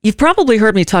You've probably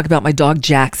heard me talk about my dog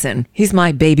Jackson. He's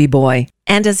my baby boy.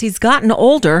 And as he's gotten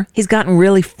older, he's gotten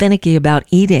really finicky about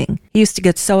eating. He used to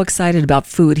get so excited about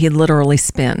food, he'd literally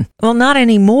spin. Well, not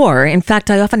anymore. In fact,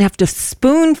 I often have to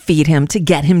spoon feed him to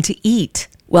get him to eat.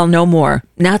 Well, no more.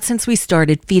 Not since we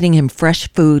started feeding him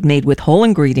fresh food made with whole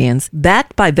ingredients,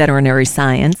 backed by veterinary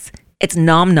science. It's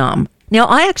Nom Nom. Now,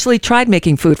 I actually tried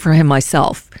making food for him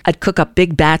myself. I'd cook up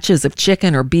big batches of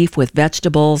chicken or beef with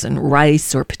vegetables and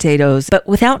rice or potatoes, but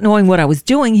without knowing what I was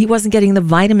doing, he wasn't getting the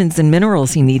vitamins and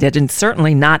minerals he needed, and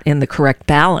certainly not in the correct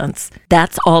balance.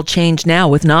 That's all changed now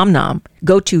with Nom Nom.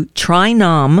 Go to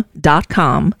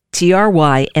trynom.com,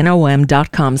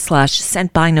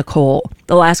 trynom.com/sentbynicole.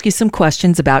 They'll ask you some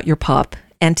questions about your pup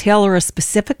and tailor a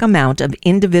specific amount of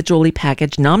individually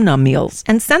packaged Nom Nom meals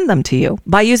and send them to you.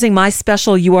 By using my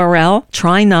special URL,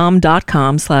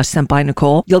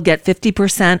 trynom.com/sentbynicole, you'll get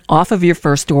 50% off of your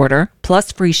first order,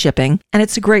 plus free shipping, and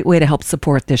it's a great way to help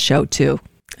support this show too.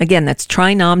 Again, that's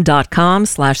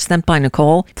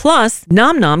trynom.com/sentbynicole. Plus,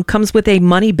 Nom Nom comes with a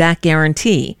money-back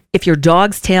guarantee. If your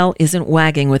dog's tail isn't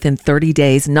wagging within 30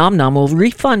 days, Nom Nom will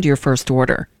refund your first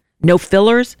order. No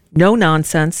fillers, no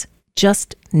nonsense,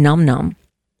 just Nom Nom.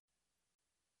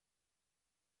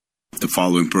 The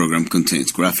following program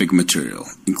contains graphic material,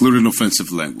 including offensive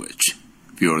language.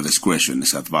 Viewer discretion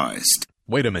is advised.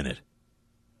 Wait a minute.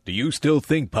 Do you still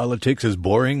think politics is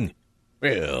boring?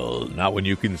 Well, not when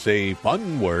you can say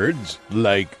fun words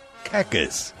like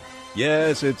caucus.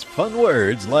 Yes, it's fun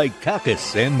words like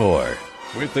caucus and more.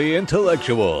 With the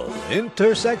intellectual,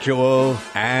 intersexual,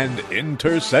 and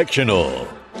intersectional.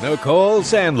 Nicole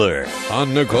Sandler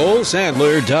on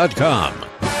NicoleSandler.com.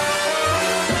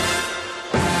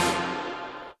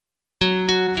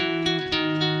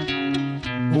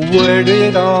 Where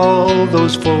did all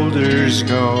those folders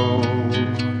go?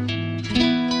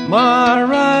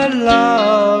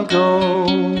 Mar-a-Lago,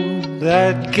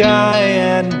 that guy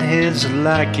and his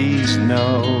lackeys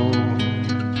know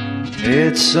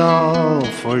it's all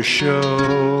for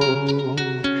show.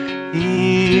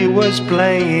 He was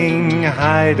playing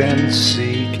hide and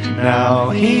seek. Now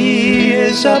he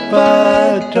is up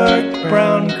a dark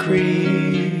brown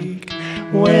creek.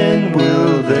 When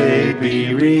will they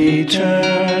be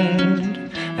returned?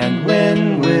 And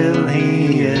when will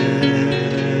he ever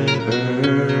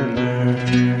learn?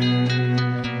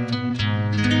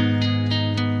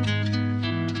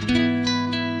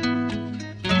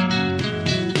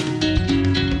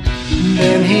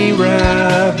 Then he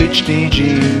ravaged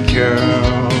aging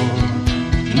Carol.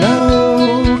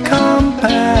 No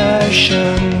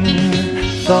compassion,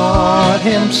 thought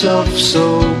himself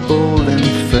so bold and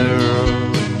feral,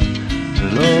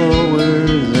 lower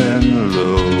than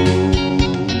low.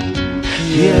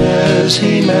 Yes,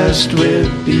 he messed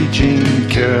with aging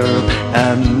Carol,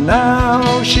 and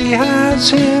now she has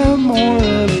him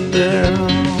o'er a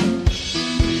barrel.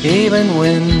 Even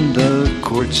when the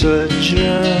courts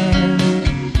adjourn,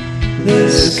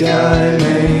 this guy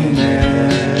may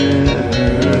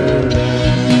never learn.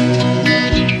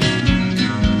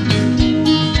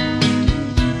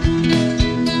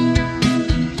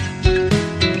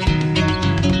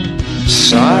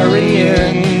 Sorry,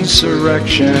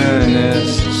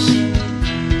 insurrectionists,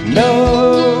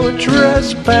 no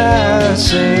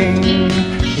trespassing.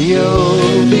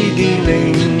 You'll be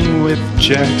dealing with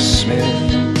Jack Smith.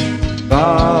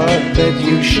 Thought that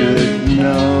you should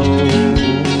know.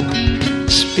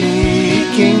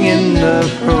 Speaking in the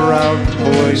Proud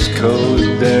Boys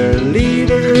code, their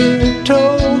leader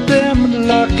told them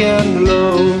lock and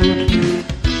load.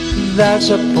 That's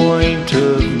a point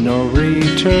of no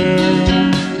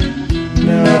return.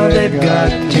 Now they've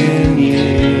got 10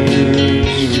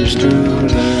 years to learn.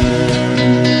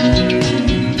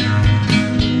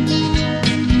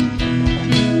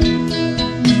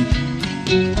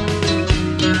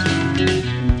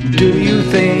 Do you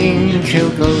think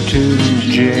he'll go to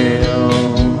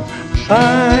jail?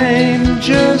 I'm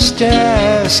just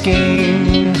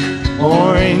asking.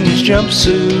 Orange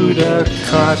jumpsuit, a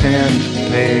cotton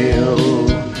pail.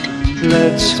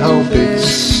 Let's hope it's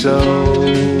so.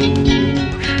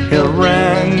 He'll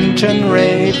rant and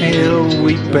rave, he'll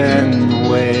weep and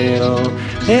wail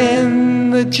in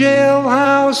the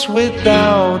jailhouse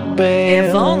without bail.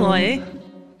 If only.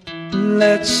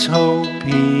 Let's hope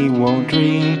he won't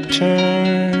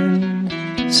return,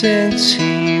 since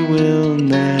he will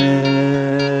never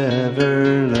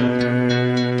learn.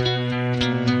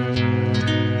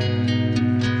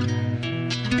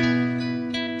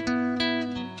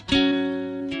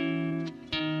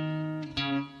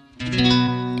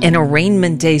 An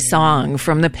Arraignment Day song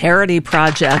from the Parody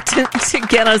Project to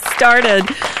get us started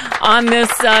on this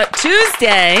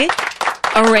Tuesday.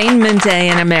 Arraignment Day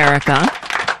in America.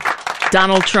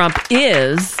 Donald Trump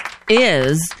is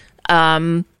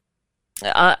under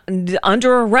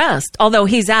arrest, although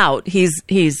he's out. He's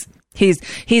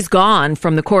gone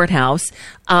from the courthouse.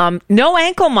 No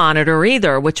ankle monitor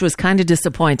either, which was kind of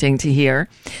disappointing to hear.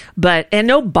 And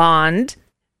no bond.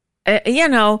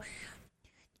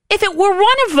 If it were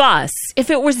one of us, if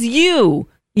it was you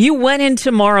went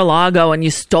into Mar-a-Lago and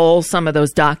you stole some of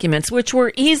those documents, which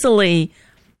were easily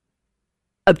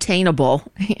obtainable.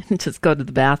 Just go to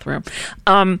the bathroom.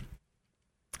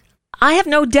 I have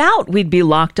no doubt we'd be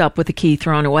locked up with the key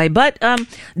thrown away. But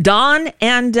Don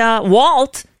and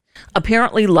Walt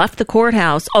apparently left the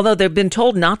courthouse, although they've been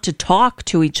told not to talk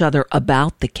to each other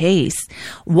about the case.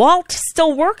 Walt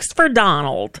still works for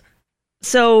Donald.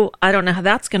 So I don't know how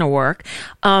that's going to work.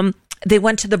 They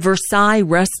went to the Versailles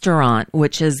restaurant,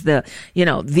 which is the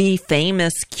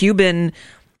famous Cuban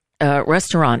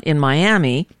restaurant in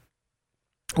Miami,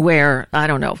 where, I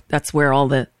don't know, that's where all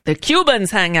the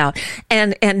Cubans hang out.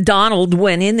 And Donald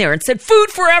went in there and said,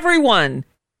 food for everyone.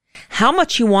 How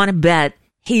much you want to bet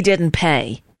he didn't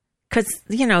pay? Because,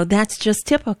 that's just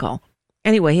typical.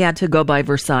 Anyway, he had to go by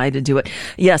Versailles to do it.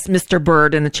 Yes, Mr.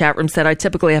 Bird in the chat room said, I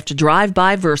typically have to drive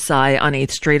by Versailles on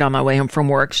 8th Street on my way home from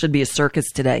work. Should be a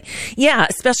circus today. Yeah,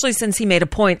 especially since he made a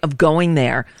point of going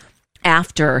there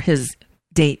after his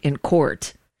date in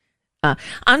court.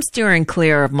 I'm steering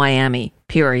clear of Miami,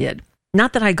 period.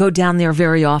 Not that I go down there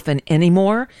very often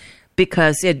anymore,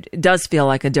 because it does feel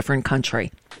like a different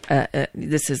country.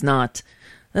 This is not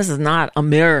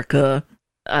America.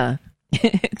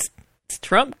 It's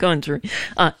Trump country.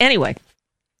 Anyway,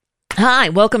 hi,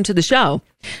 welcome to the show.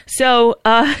 So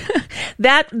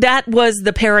that was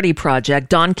the Parody Project.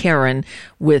 Don Karen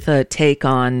with a take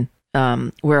on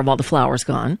Where Have All the Flowers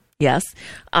Gone? Yes.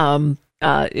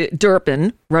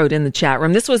 Durpin wrote in the chat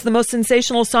room, this was the most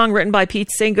sensational song written by Pete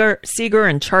Seeger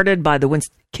and charted by the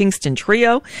Kingston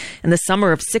Trio in the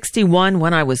summer of '61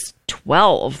 when I was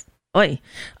 12. Oy.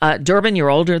 Durbin, you're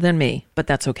older than me, but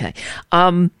that's okay.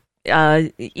 Yeah.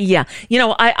 I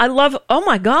love, oh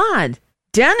my God,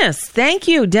 Dennis, thank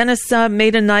you. Dennis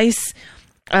made a nice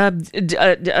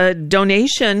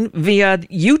donation via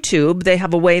YouTube. They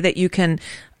have a way that you can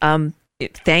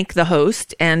thank the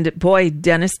host, and boy,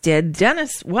 Dennis did.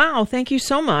 Dennis, wow, thank you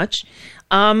so much.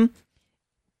 I'm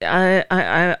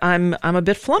a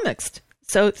bit flummoxed,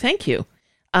 so thank you.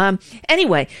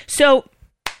 Anyway, so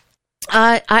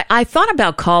I thought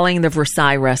about calling the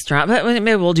Versailles restaurant, but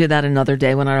maybe we'll do that another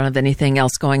day when I don't have anything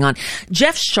else going on.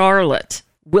 Jeff Sharlet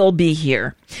will be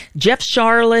here. Jeff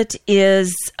Sharlet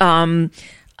is,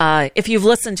 if you've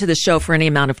listened to the show for any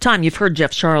amount of time, you've heard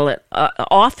Jeff Sharlet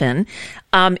often.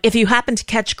 If you happened to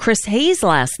catch Chris Hayes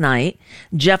last night,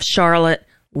 Jeff Sharlet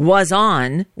was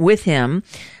on with him,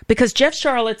 because Jeff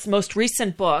Sharlet's most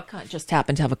recent book, I just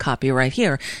happen to have a copy right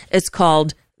here, it's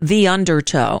called The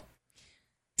Undertow: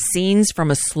 Scenes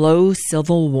from a Slow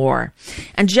Civil War.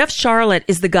 And Jeff Sharlet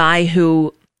is the guy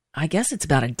who, I guess it's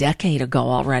about a decade ago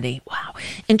already, wow,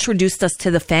 introduced us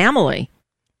to The Family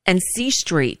and C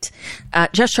Street.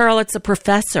 Jeff Sharlet's a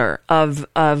professor of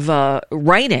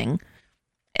writing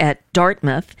at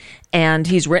Dartmouth, and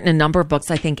he's written a number of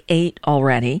books, I think 8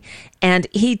 already. And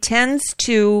he tends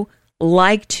to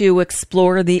like to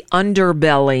explore the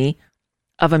underbelly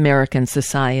of American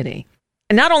society.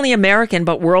 And not only American,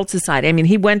 but world society. I mean,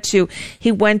 he went to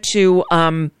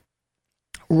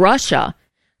Russia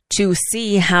to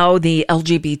see how the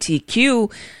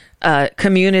LGBTQ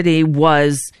community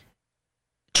was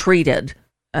treated.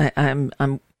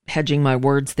 I'm hedging my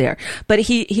words there, but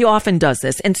he often does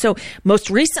this. And so most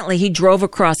recently, he drove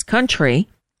across country.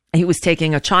 He was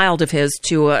taking a child of his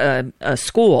to a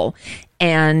school,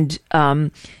 and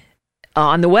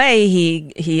on the way,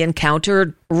 he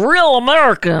encountered real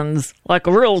Americans, like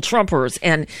real Trumpers,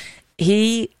 and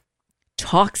he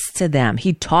talks to them.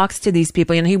 He talks to these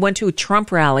people. And he went to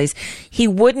Trump rallies. He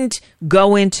wouldn't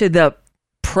go into the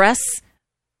press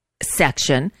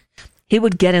section. He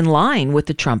would get in line with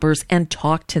the Trumpers and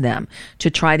talk to them to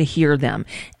try to hear them.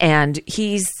 And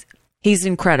he's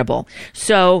incredible.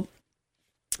 So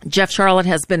Jeff Sharlet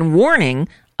has been warning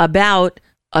about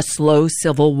a slow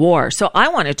civil war. So I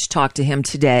wanted to talk to him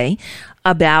today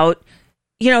about,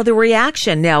 the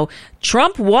reaction. Now,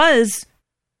 Trump was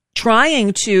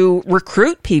trying to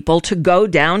recruit people to go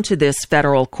down to this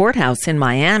federal courthouse in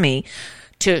Miami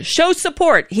to show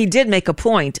support. He did make a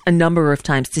point a number of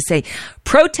times to say,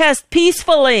 protest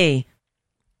peacefully.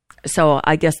 So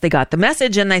I guess they got the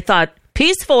message and they thought,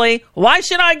 peacefully? Why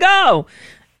should I go?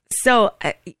 So,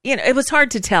 it was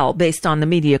hard to tell based on the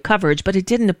media coverage, but it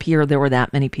didn't appear there were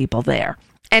that many people there.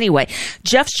 Anyway,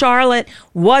 Jeff Sharlet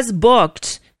was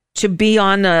booked to be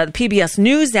on the PBS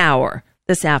NewsHour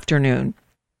this afternoon.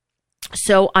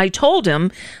 So I told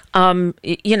him,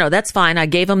 that's fine. I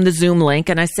gave him the Zoom link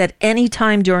and I said,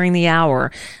 anytime during the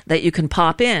hour that you can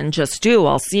pop in, just do.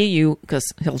 I'll see you, because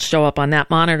he'll show up on that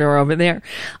monitor over there.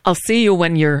 I'll see you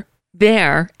when you're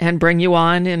there and bring you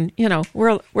on. And,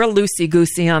 we're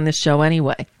loosey-goosey on this show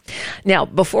anyway. Now,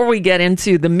 before we get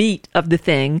into the meat of the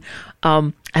thing,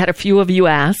 I had a few of you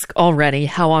ask already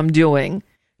how I'm doing,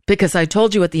 because I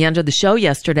told you at the end of the show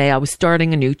yesterday I was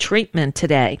starting a new treatment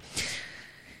today.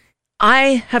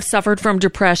 I have suffered from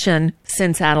depression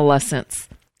since adolescence,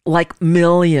 like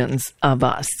millions of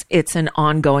us. It's an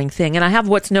ongoing thing. And I have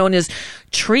what's known as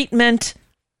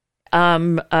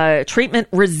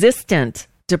treatment-resistant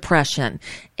depression,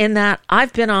 in that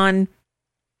I've been on,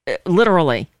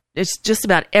 literally, it's just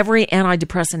about every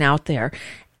antidepressant out there,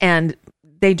 and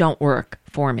they don't work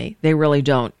for me. They really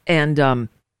don't. And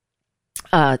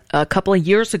a couple of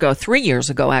years ago, 3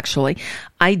 years ago, actually,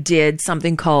 I did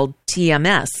something called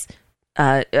TMS,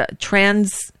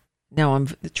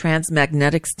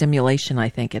 transmagnetic stimulation, I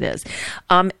think it is.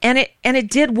 And it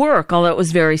did work, although it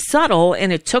was very subtle,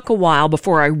 and it took a while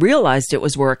before I realized it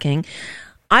was working.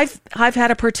 I've had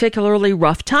a particularly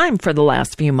rough time for the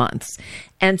last few months,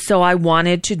 and so I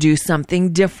wanted to do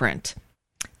something different.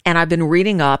 And I've been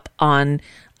reading up on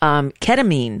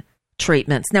ketamine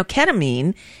treatments. Now,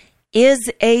 ketamine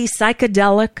is a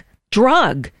psychedelic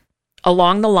drug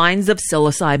along the lines of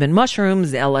psilocybin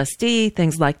mushrooms, LSD,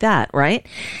 things like that, right?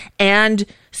 And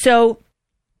so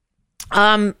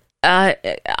the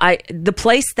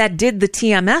place that did the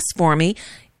TMS for me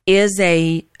is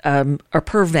a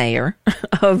purveyor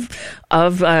of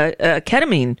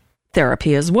ketamine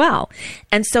therapy as well.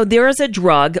 And so there is a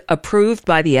drug approved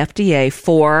by the FDA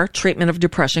for treatment of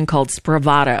depression called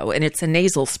Spravato, and it's a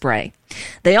nasal spray.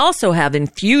 They also have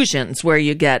infusions where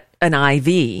you get an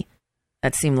IV.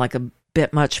 That seemed like a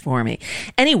bit much for me.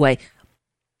 Anyway,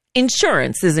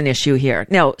 insurance is an issue here.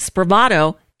 Now,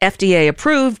 Spravato, FDA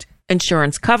approved,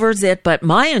 insurance covers it, but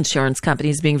my insurance company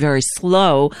is being very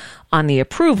slow on the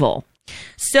approval.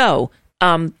 So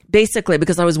basically,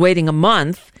 because I was waiting a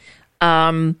month,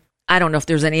 I don't know if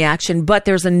there's any action, but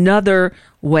there's another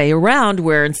way around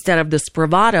where instead of the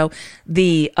Spravato,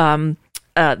 the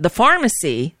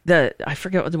pharmacy, I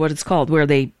forget what it's called, where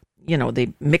they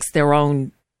mix their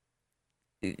own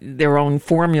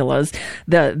formulas.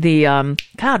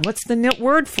 God, what's the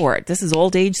word for it? This is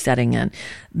old age setting in.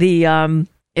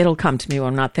 It'll come to me when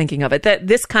I'm not thinking of it. That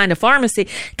this kind of pharmacy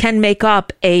can make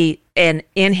up an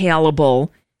inhalable,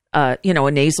 a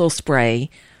nasal spray,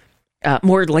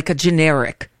 more like a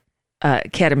generic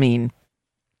ketamine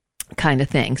kind of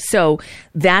thing. So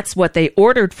that's what they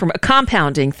ordered from a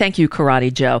compounding. Thank you,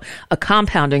 Karate Joe, a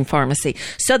compounding pharmacy.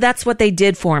 So that's what they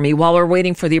did for me while we're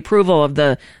waiting for the approval of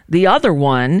the other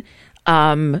one,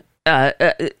 for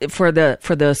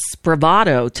the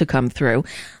Spravato to come through.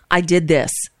 I did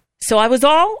this. So I was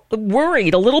all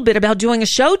worried a little bit about doing a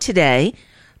show today,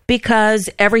 because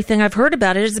everything I've heard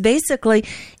about it is basically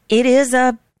it is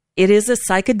a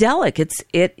psychedelic.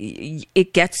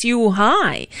 It gets you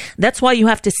high. That's why you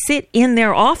have to sit in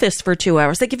their office for 2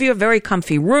 hours. They give you a very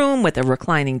comfy room with a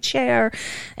reclining chair,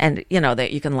 and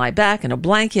that you can lie back in a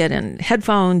blanket and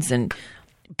headphones and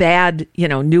bad,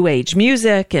 new age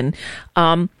music. And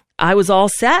I was all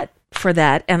set for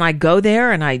that. And I go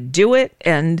there and I do it,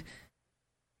 and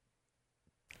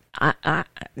I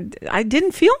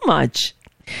didn't feel much.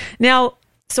 Now,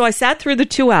 so I sat through the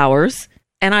 2 hours.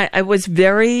 And I was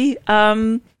very,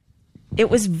 it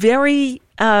was very,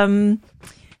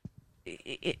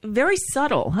 very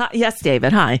subtle. Yes,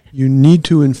 David. Hi. You need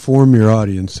to inform your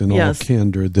audience in all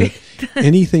candor that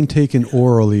anything taken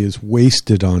orally is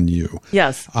wasted on you.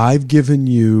 Yes. I've given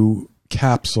you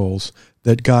capsules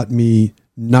that got me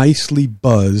nicely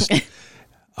buzzed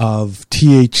of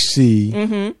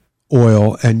THC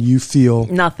oil, and you feel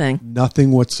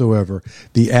nothing whatsoever.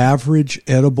 The average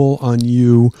edible on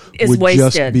you would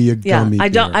wasted. Just be a gummy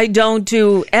bear. I don't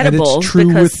do edibles. And it's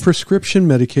true with prescription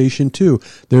medication too.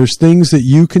 There's things that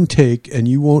you can take and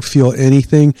you won't feel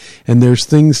anything, and there's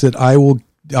things that I'll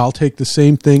take the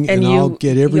same thing and I'll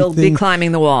get everything. You'll be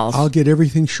climbing the walls. I'll get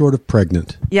everything short of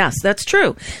pregnant. Yes, that's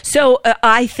true. So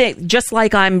I think just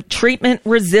like I'm treatment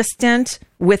resistant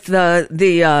with the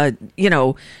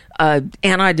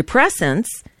antidepressants,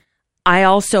 I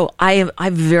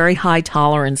have very high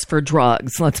tolerance for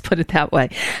drugs. Let's put it that way.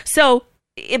 So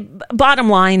bottom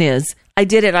line is, I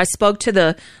did it. I spoke to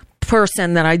the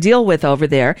person that I deal with over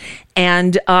there,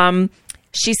 and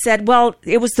she said, well,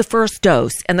 it was the first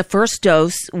dose. And the first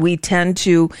dose, we tend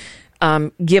to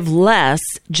give less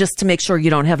just to make sure you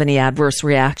don't have any adverse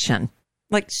reaction.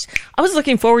 Like, I was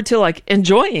looking forward to like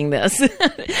enjoying this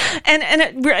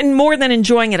and more than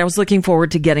enjoying it, I was looking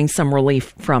forward to getting some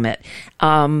relief from it.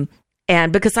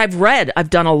 And because I've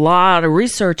done a lot of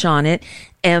research on it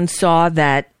and saw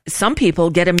that some people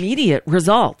get immediate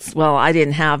results. Well, I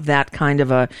didn't have that kind of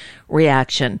a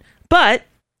reaction, but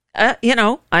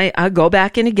I go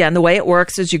back in again. The way it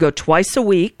works is you go twice a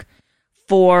week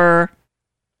for,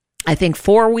 I think,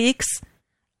 4 weeks.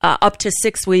 Up to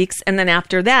 6 weeks. And then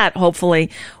after that,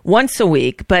 hopefully once a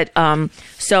week. But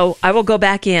so I will go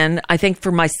back in. I think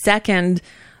for my second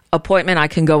appointment, I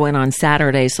can go in on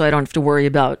Saturday. So I don't have to worry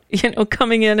about,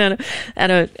 coming in and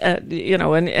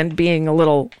being a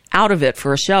little out of it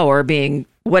for a show or being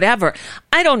whatever.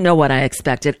 I don't know what I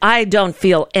expected. I don't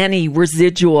feel any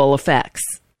residual effects.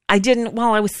 I didn't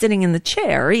while I was sitting in the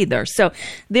chair either. So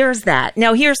there's that.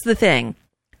 Now, here's the thing.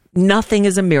 Nothing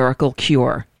is a miracle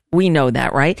cure. We know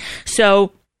that, right?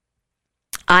 So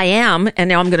I am, and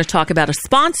now I'm going to talk about a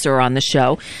sponsor on the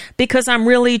show because I'm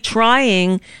really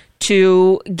trying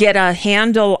to get a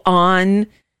handle on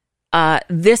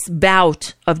this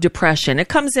bout of depression. It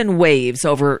comes in waves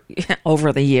over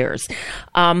the years.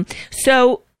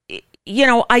 So,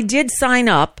 I did sign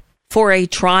up for a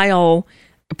trial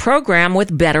program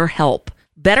with BetterHelp.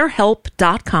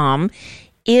 BetterHelp.com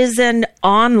is an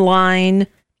online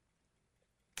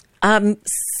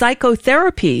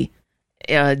psychotherapy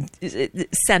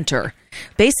center.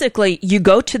 Basically, you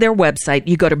go to their website,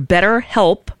 you go to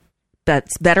BetterHelp,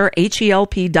 that's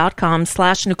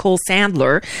betterhelp.com/Nicole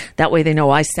Sandler. That way they know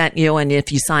I sent you, and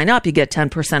if you sign up, you get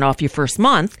 10% off your first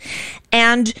month,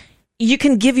 and you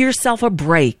can give yourself a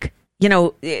break.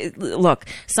 Look,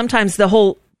 sometimes the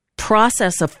whole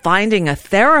process of finding a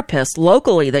therapist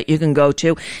locally that you can go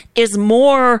to is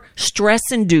more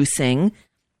stress-inducing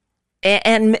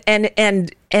and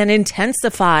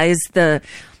intensifies the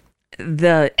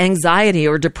anxiety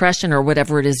or depression or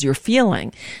whatever it is you're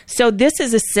feeling. So this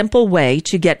is a simple way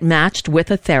to get matched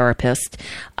with a therapist.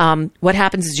 What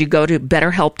happens is you go to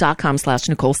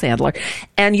betterhelp.com/Nicole Sandler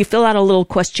and you fill out a little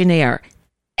questionnaire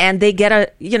and they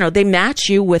get they match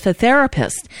you with a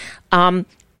therapist.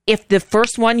 If the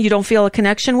first one you don't feel a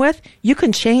connection with, you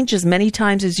can change as many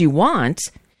times as you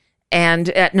want and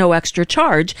at no extra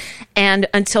charge, and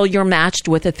until you're matched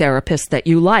with a therapist that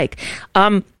you like.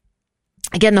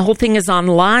 Again, the whole thing is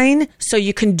online, so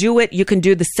you can do it. You can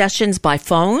do the sessions by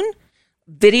phone,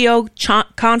 video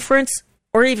conference,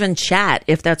 or even chat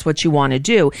if that's what you want to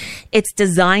do. It's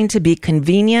designed to be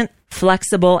convenient,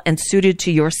 flexible, and suited to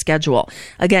your schedule.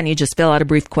 Again, you just fill out a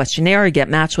brief questionnaire, get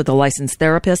matched with a licensed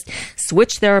therapist,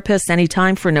 switch therapists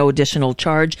anytime for no additional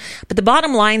charge. But the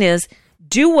bottom line is,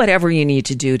 do whatever you need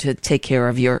to do to take care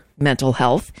of your mental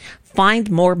health.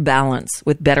 Find more balance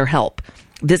with BetterHelp.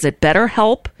 Visit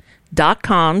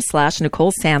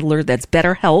BetterHelp.com/Nicole Sandler. That's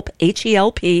BetterHelp,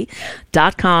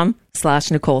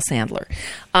 HELP.com/Nicole Sandler.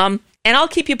 And I'll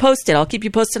keep you posted. I'll keep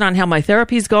you posted on how my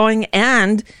therapy is going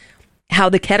and how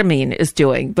the ketamine is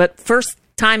doing. But first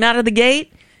time out of the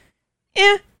gate,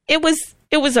 it was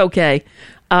okay.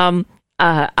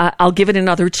 I'll give it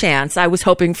another chance. I was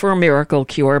hoping for a miracle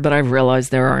cure, but I've realized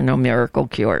there are no miracle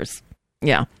cures.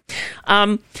 Yeah.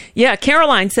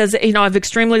 Caroline says, I have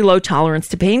extremely low tolerance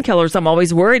to painkillers. I'm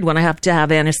always worried when I have to have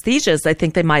anesthesias. I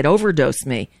think they might overdose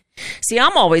me. See,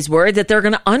 I'm always worried that they're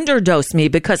going to underdose me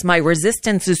because my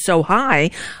resistance is so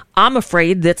high. I'm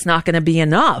afraid that's not going to be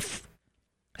enough.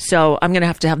 So I'm going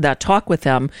to have that talk with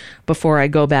them before I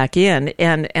go back in.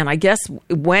 And I guess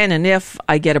when and if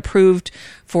I get approved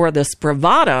for the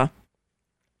Spravato,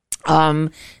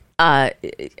 I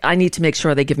need to make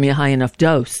sure they give me a high enough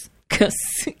dose. Because,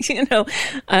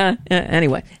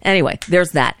 anyway,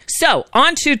 there's that. So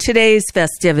on to today's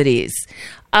festivities.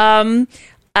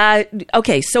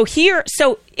 Okay, so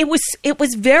it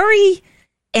was very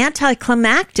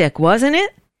anticlimactic, wasn't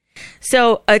it?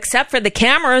 So, except for the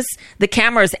cameras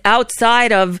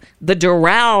outside of the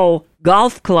Doral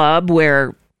Golf Club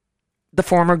where the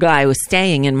former guy was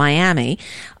staying in Miami.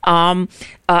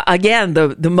 Again,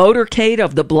 the motorcade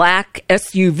of the black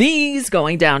SUVs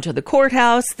going down to the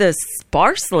courthouse, the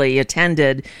sparsely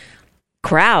attended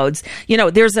crowds.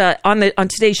 There's on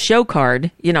today's show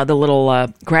card, the little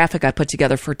graphic I put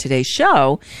together for today's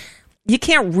show. You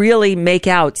can't really make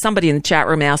out. Somebody in the chat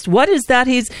room asked, what is that?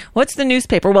 What's the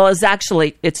newspaper? Well,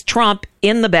 it's Trump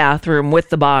in the bathroom with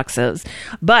the boxes.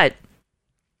 But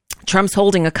Trump's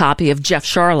holding a copy of Jeff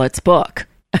Sharlet's book,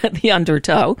 The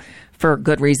Undertow, for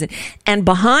good reason. And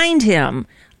behind him,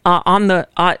 on the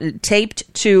taped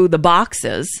to the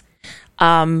boxes,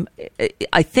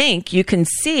 I think you can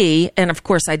see, and of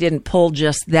course I didn't pull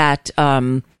just that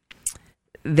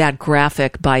that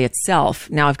graphic by itself.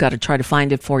 Now I've got to try to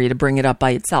find it for you to bring it up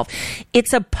by itself.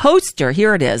 It's a poster.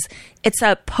 Here it is. It's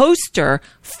a poster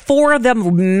for the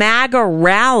MAGA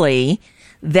rally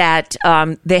that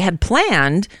they had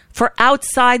planned for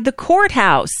outside the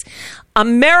courthouse.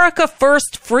 America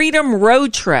First Freedom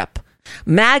Road Trip.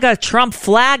 MAGA Trump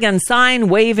flag and sign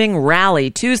waving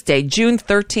rally. Tuesday, June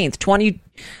 13th,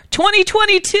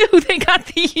 2022. They got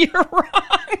the year wrong.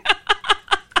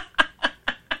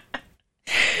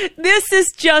 This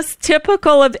is just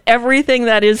typical of everything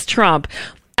that is Trump.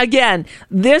 Again,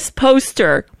 this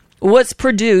poster was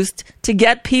produced to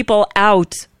get people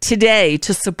out today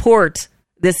to support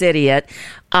this idiot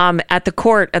at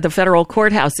the federal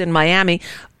courthouse in Miami.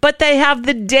 But they have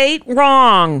the date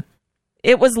wrong.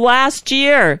 It was last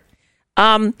year.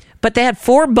 But they had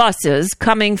 4 buses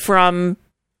coming from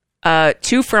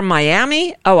 2 from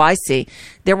Miami. Oh, I see.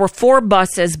 There were 4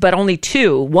 buses, but only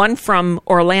 2. 1 from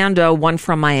Orlando, 1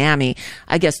 from Miami.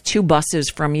 I guess 2 buses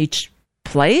from each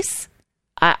place.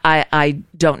 I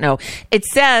don't know. It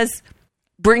says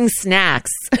bring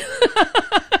snacks.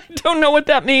 Don't know what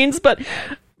that means, but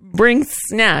bring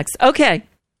snacks. Okay.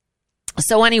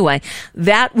 So anyway,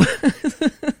 that was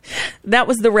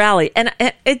the rally. And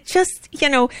it just,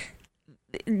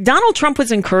 Donald Trump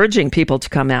was encouraging people to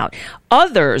come out.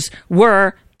 Others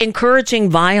were encouraging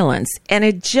violence, and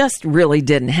it just really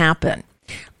didn't happen.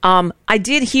 I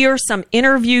did hear some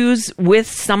interviews with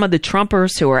some of the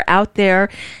Trumpers who are out there,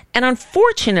 and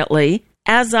unfortunately,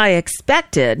 as I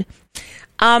expected,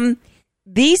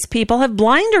 these people have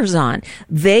blinders on.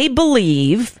 They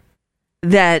believe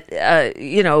that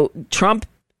Trump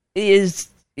is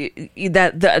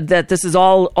that this is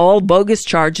all bogus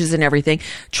charges and everything.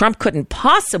 Trump couldn't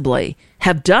possibly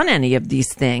have done any of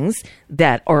these things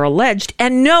that are alleged.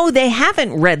 And no, they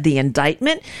haven't read the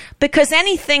indictment because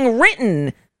anything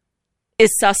written is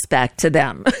suspect to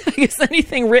them. I guess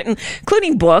anything written,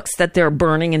 including books that they're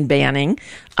burning and banning.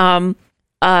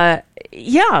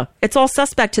 It's all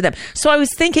suspect to them. So I was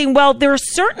thinking, well, there are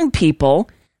certain people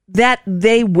that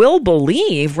they will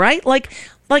believe, right? Like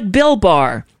Bill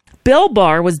Barr. Bill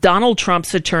Barr was Donald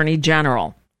Trump's attorney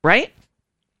general, right?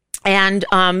 And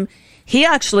he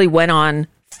actually went on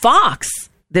Fox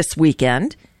this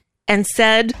weekend and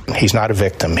said, he's not a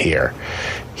victim here.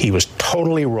 He was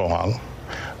totally wrong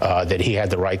that he had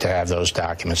the right to have those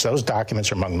documents. Those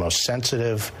documents are among the most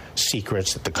sensitive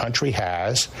secrets that the country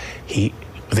has.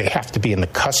 They have to be in the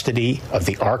custody of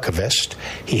the archivist.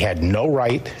 He had no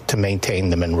right to maintain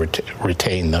them and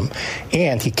retain them.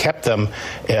 And he kept them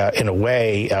in a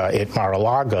way at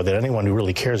Mar-a-Lago that anyone who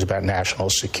really cares about national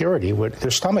security,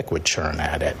 their stomach would churn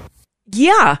at it.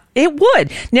 Yeah, it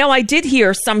would. Now, I did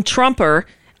hear some Trumper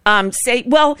say,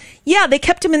 well, yeah, they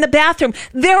kept him in the bathroom.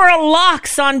 There are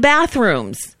locks on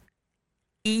bathrooms.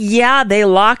 Yeah, they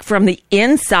lock from the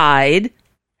inside.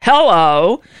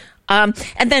 Hello. And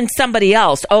then somebody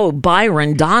else,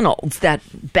 Byron Donalds, that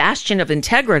bastion of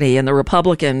integrity in the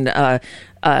Republican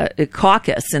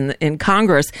caucus in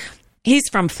Congress. He's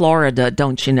from Florida,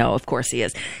 don't you know? Of course he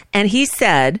is. And he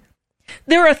said,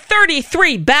 there are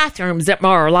 33 bathrooms at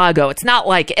Mar-a-Lago. It's not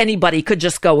like anybody could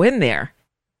just go in there.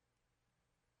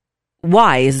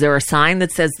 Why? Is there a sign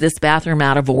that says this bathroom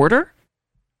out of order?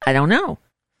 I don't know.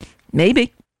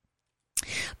 Maybe.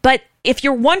 But if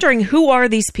you're wondering who are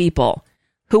these people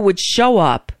who would show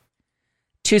up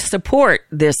to support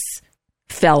this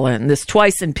felon, this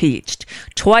twice impeached,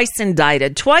 twice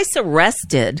indicted, twice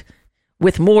arrested,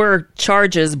 with more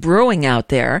charges brewing out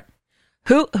there.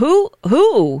 Who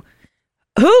are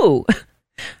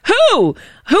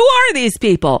these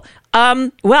people?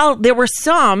 Well, there were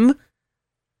some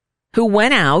who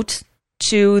went out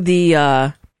to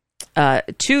the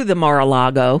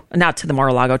Mar-a-Lago, not to the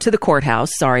Mar-a-Lago, to the courthouse.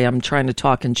 Sorry, I'm trying to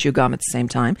talk and chew gum at the same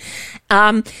time.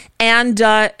 And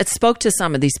it spoke to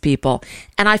some of these people.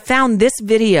 And I found this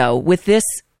video with this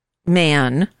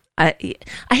man. I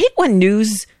hate when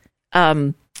news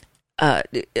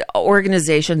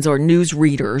organizations or news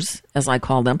readers, as I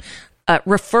call them,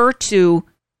 refer to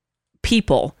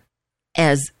people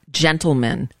as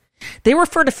gentlemen. They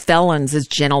refer to felons as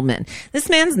gentlemen. This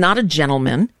man's not a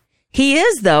gentleman. He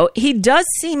is, though. He does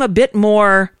seem a bit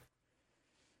more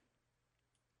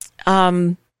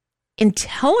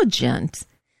intelligent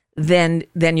than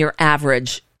your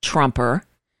average Trumper.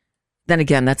 Then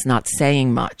again, that's not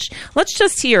saying much. Let's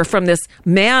just hear from this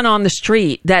man on the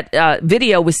street. That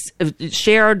video was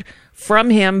shared from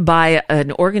him by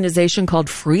an organization called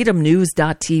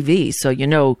freedomnews.tv.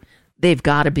 So, they've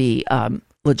got to be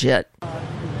legit.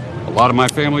 A lot of my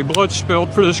family blood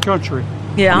spilled for this country.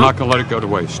 Yeah. I'm not going to let it go to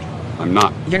waste. I'm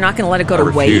not. You're not going to let it go to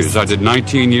refuse. waste? I did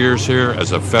 19 years here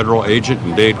as a federal agent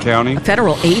in Dade County. A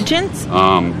federal agent?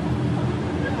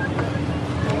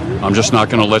 I'm just not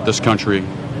going to let this country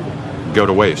go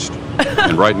to waste.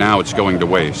 And right now it's going to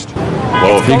waste.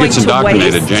 Well, if he gets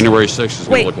indoctrinated, January 6th is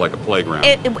going to look like a playground.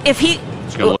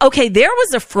 Okay, there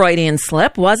was a Freudian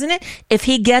slip, wasn't it? If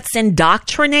he gets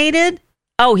indoctrinated,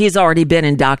 he's already been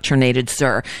indoctrinated,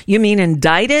 sir. You mean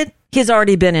indicted? He's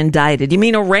already been indicted. You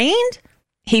mean arraigned?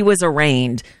 He was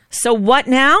arraigned. So what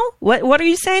now? What are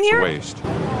you saying here? Waste.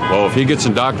 Well, if he gets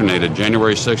indoctrinated,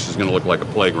 January 6th is going to look like a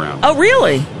playground. Oh,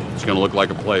 really? It's going to look like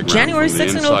a playground. January 6th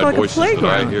is going to look like a playground.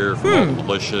 That I hear from all the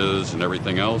militias and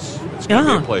everything else, it's going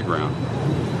to be a playground.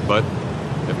 But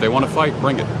if they want to fight,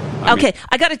 bring it.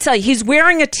 I got to tell you, he's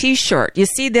wearing a T-shirt. You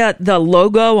see the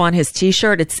logo on his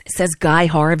T-shirt? It says Guy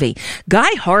Harvey.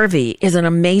 Guy Harvey is an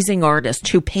amazing artist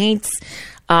who paints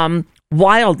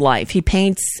wildlife. He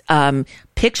paints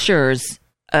paintings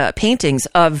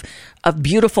of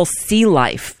beautiful sea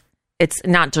life. It's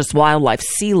not just wildlife,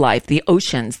 sea life, the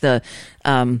oceans, the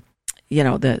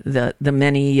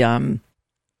many.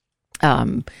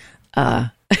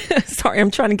 Sorry,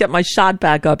 I'm trying to get my shot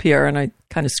back up here, and I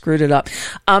kind of screwed it up.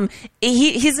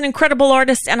 He's an incredible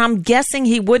artist, and I'm guessing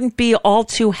he wouldn't be all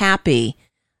too happy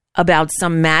about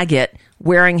some maggot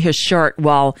wearing his shirt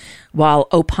while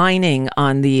opining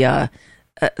on the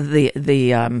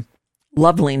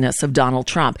loveliness of Donald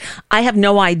Trump. I have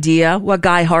no idea what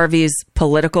Guy Harvey's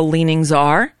political leanings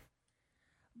are,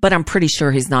 but I'm pretty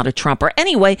sure he's not a Trumper.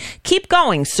 Anyway, keep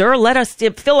going, sir. Let us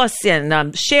fill us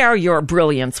in. Share your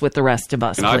brilliance with the rest of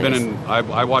us. And please.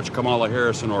 I watched Kamala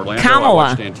Harris in Orlando. Kamala. I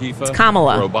watched Antifa. It's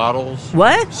Kamala. Throw bottles.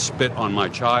 What? Spit on my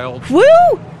child. Woo!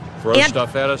 Throw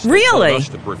stuff at us. Really? Told us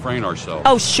to refrain ourselves.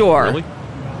 Oh, sure.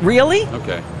 Really?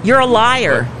 Okay. You're a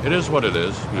liar. But it is what it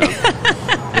is. You know.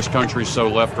 This country's so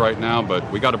left right now, but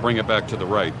we got to bring it back to the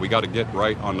right. We got to get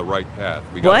right on the right path.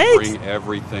 We got to bring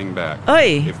everything back.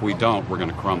 Oy. If we don't, we're going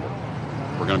to crumble.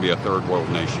 We're going to be a third world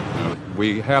nation. You know?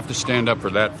 We have to stand up for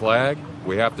that flag.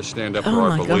 We have to stand up for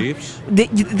our beliefs.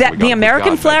 The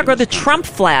American flag or the Trump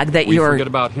flag that you're forget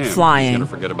about him. flying? He's going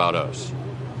to forget about us.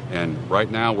 And right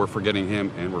now, we're forgetting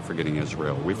him and we're forgetting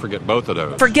Israel. We forget both of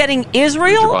those. Forgetting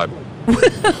Israel? Read your Bible.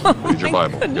 Read your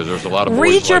Bible. Because there's a lot of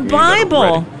Read your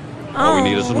Bible. All we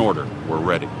need is an order. We're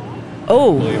ready.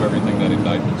 Oh. Believe everything that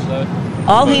indictment said?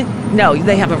 No,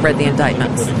 they haven't read the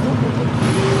indictments.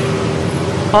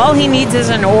 All he needs is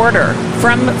an order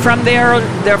from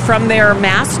their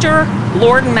master,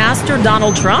 Lord and Master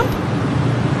Donald Trump.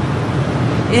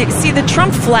 See, the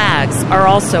Trump flags are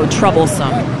also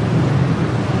troublesome.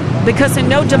 Because in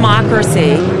no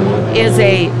democracy is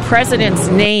a president's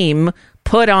name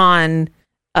put on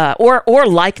or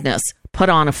likeness put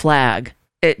on a flag.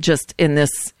 It just in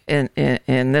this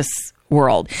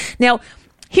world. Now,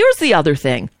 here's the other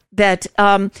thing that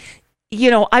I've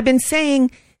been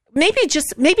saying.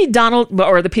 Maybe Donald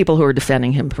or the people who are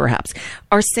defending him perhaps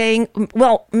are saying,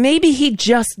 well, maybe he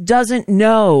just doesn't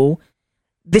know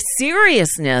the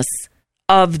seriousness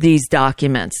of these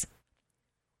documents.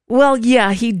 Well,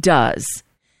 yeah, he does.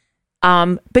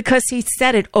 Because he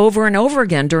said it over and over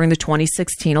again during the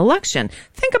 2016 election.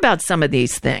 Think about some of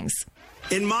these things.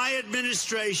 In my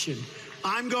administration,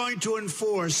 I'm going to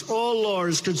enforce all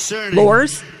laws concerning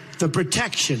the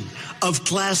protection of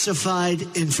classified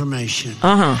information.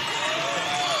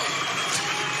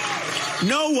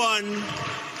 No one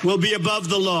will be above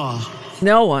the law.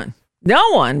 No one.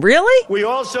 No one, really? We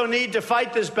also need to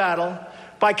fight this battle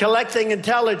by collecting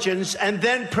intelligence and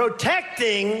then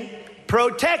protecting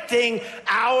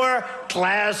our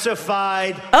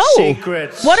classified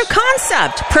secrets. What a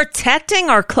concept. Protecting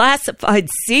our classified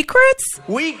secrets?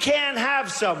 We can't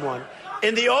have someone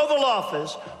in the Oval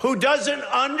Office who doesn't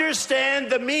understand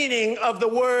the meaning of the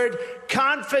word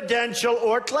confidential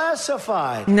or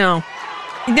classified. No,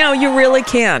 you really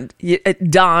can't.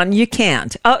 Don, you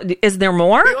can't. Is there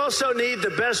more? We also need the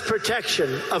best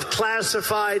protection of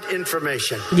classified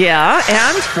information. Yeah,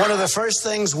 and? One of the first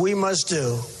things we must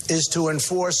do is to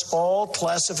enforce all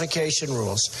classification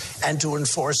rules and to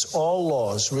enforce all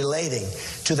laws relating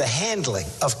to the handling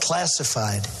of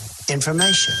classified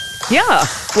information. Yeah,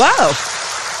 wow.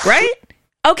 Right?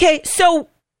 Okay, so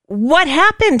what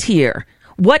happened here?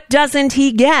 What doesn't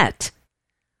he get?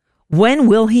 When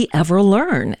will he ever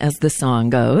learn, as the song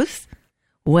goes?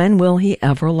 When will he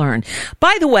ever learn?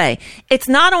 By the way, it's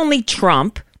not only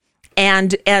Trump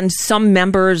and some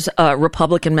members,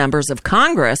 Republican members of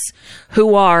Congress,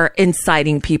 who are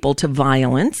inciting people to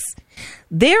violence.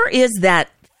 There is that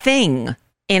thing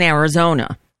in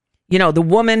Arizona. the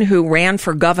woman who ran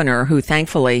for governor, who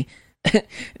thankfully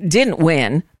didn't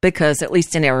win, because at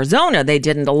least in Arizona, they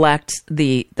didn't elect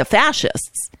the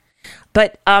fascists.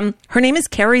 But her name is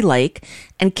Kari Lake,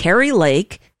 and Kari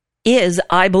Lake is,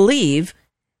 I believe,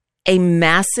 a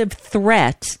massive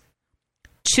threat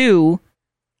to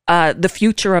the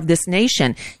future of this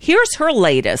nation. Here's her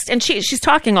latest, and she's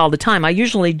talking all the time. I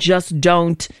usually just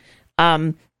don't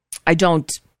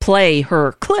play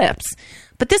her clips,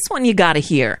 but this one you got to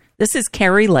hear. This is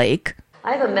Kari Lake.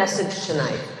 I have a message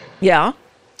tonight. Yeah.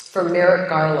 From Merrick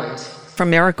Garland. From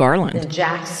Merrick Garland. And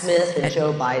Jack Smith and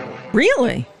Joe Biden.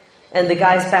 Really? And the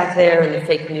guys back there in the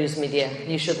fake news media,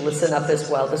 you should listen up as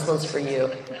well. This one's for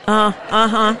you.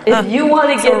 If you want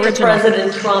to get to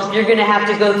President Trump, you're going to have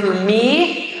to go through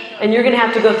me, and you're going to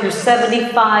have to go through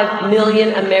 75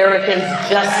 million Americans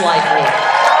just like me.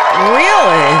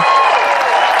 Really?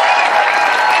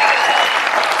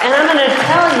 And I'm going to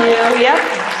tell you,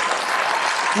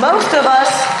 most of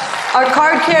us are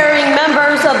card-carrying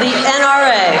members of the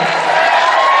NRA.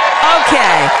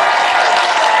 Okay.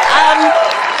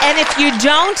 And if you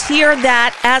don't hear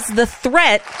that as the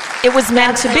threat it was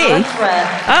meant to be. Not a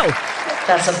threat. Oh.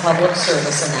 That's a public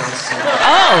service announcement.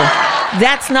 Oh,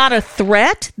 that's not a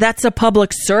threat. That's a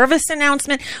public service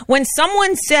announcement. When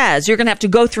someone says you're going to have to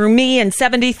go through me and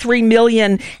 73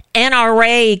 million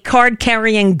NRA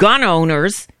card-carrying gun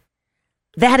owners,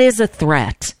 that is a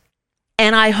threat.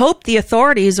 And I hope the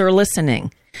authorities are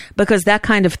listening, because that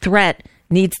kind of threat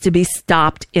needs to be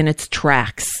stopped in its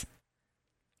tracks.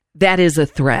 That is a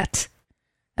threat.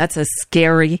 That's a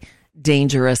scary,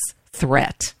 dangerous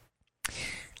threat.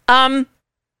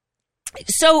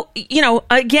 So,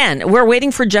 again, we're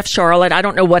waiting for Jeff Sharlet. I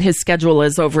don't know what his schedule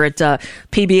is over at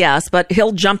PBS, but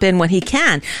he'll jump in when he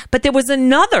can. But there was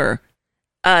another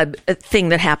thing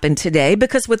that happened today,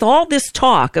 because with all this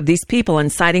talk of these people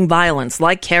inciting violence,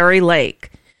 like Kari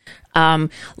Lake,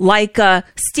 like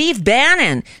Steve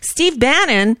Bannon. Steve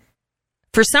Bannon,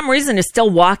 for some reason, is still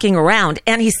walking around,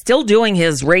 and he's still doing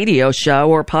his radio show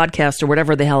or podcast or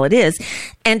whatever the hell it is.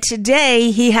 And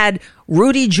today he had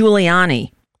Rudy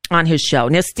Giuliani on his show.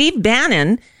 Now, Steve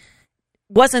Bannon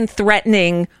wasn't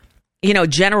threatening,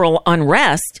 general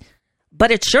unrest, but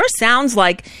it sure sounds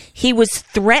like he was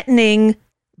threatening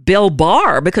Bill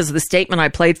Barr because of the statement I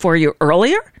played for you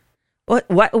earlier.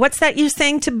 What's that you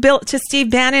saying to Steve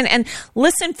Bannon? And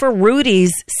listen for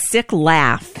Rudy's sick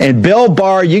laugh. And Bill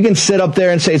Barr, you can sit up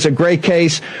there and say it's a great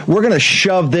case. We're going to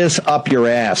shove this up your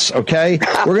ass, okay?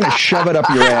 We're going to shove it up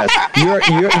your ass.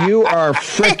 You are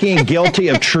freaking guilty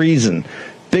of treason.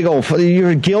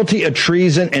 You're guilty of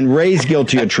treason, and Ray's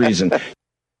guilty of treason.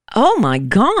 Oh, my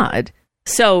God.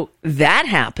 So that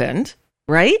happened.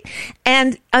 Right?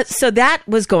 And so that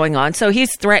was going on. So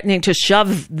he's threatening to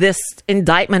shove this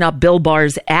indictment up Bill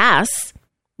Barr's ass.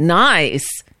 Nice.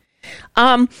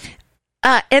 And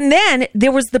then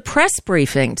there was the press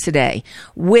briefing today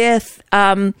with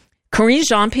Karine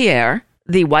Jean-Pierre,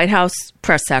 the White House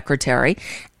press secretary,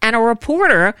 and a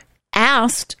reporter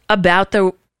asked about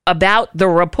the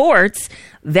reports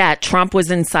that Trump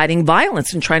was inciting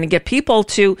violence and trying to get people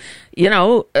to,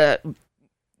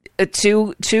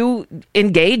 to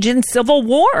engage in civil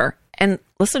war. And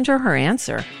listen to her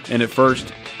answer. And at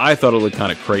first, I thought it looked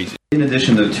kind of crazy. In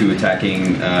addition, though, to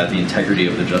attacking the integrity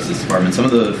of the Justice Department, some of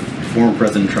the former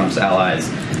President Trump's allies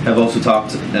have also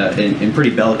talked in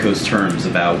pretty bellicose terms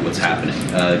about what's happening.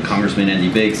 Congressman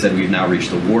Andy Biggs said we've now reached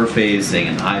the war phase, saying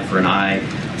an eye for an eye.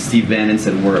 Steve Bannon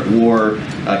said we're at war.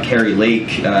 Kari Lake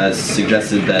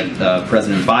suggested that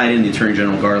President Biden, the Attorney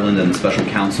General Garland, and the special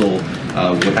counsel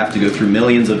would have to go through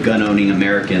millions of gun-owning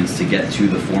Americans to get to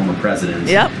the former president.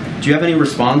 Yep. Do you have any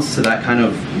response to that kind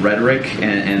of rhetoric,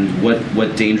 and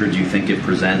what danger do you think it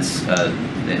presents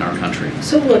in our country?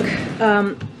 So look,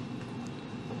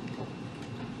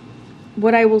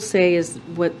 what I will say is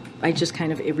what I just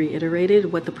kind of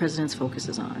reiterated, what the president's focus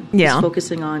is on. Yeah. He's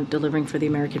focusing on delivering for the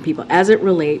American people as it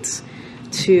relates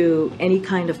to any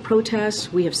kind of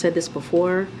protest. We have said this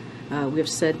before. We have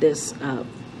said this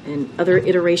in other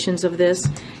iterations of this,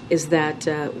 is that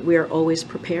we are always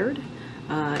prepared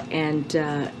and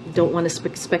don't want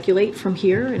to speculate from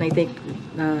here. And I think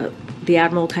the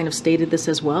Admiral kind of stated this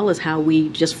as well, as how we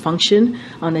just function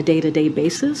on a day-to-day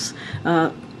basis.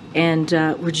 And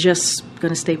we're just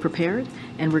going to stay prepared,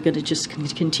 and we're going to just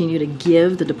continue to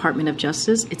give the Department of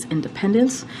Justice its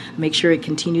independence, make sure it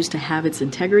continues to have its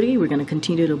integrity. We're going to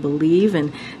continue to believe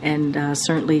and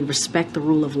certainly respect the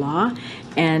rule of law,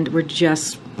 and we're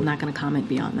just not going to comment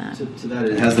beyond that. To that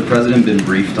end, has the president been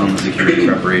briefed on the security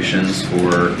preparations for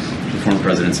the former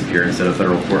president's appearance at a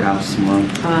federal courthouse tomorrow?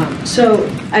 So,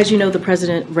 as you know, the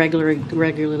president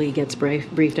regularly gets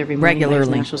briefed every morning by his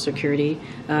National Security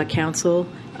Council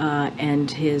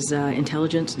and his the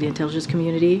intelligence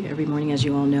community every morning, as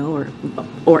you all know,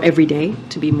 or every day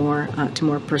to be more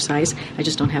precise. I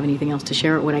just don't have anything else to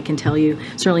share. What I can tell you,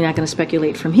 certainly not going to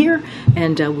speculate from here,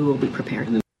 and we will be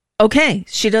prepared. Okay,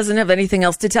 she doesn't have anything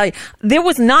else to tell you. There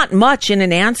was not much in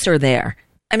an answer there.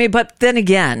 I mean, but then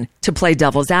again, to play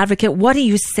devil's advocate, what do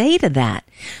you say to that?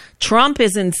 Trump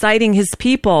is inciting his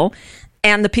people,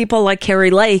 and the people like Carrie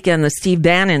Lake and the Steve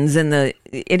Bannons and the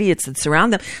idiots that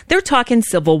surround them, they're talking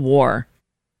civil war.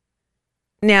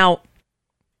 Now,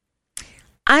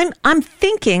 I'm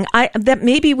thinking that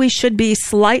maybe we should be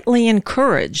slightly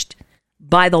encouraged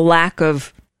by the lack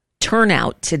of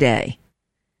turnout today.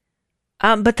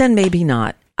 But then maybe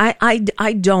not. I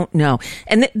don't know.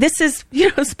 And this is,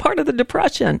 it's part of the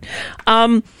depression.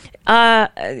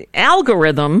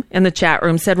 Algorithm in the chat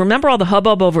room said, remember all the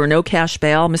hubbub over no cash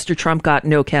bail? Mr. Trump got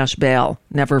no cash bail.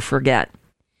 Never forget.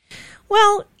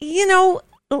 Well,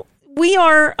 we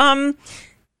are,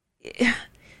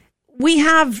 we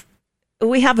have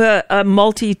a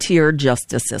multi-tiered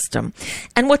justice system.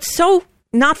 And what's so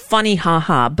not funny,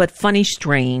 haha, but funny,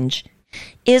 strange,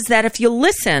 is that if you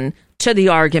listen to the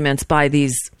arguments by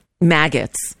these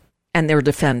maggots and their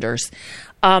defenders,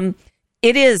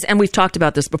 it is, and we've talked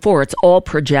about this before, it's all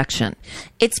projection.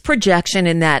 It's projection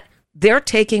in that they're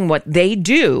taking what they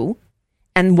do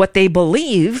and what they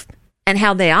believe and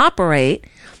how they operate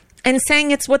and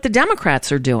saying it's what the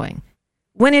Democrats are doing,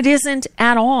 when it isn't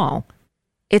at all.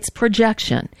 It's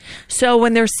projection. So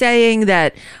when they're saying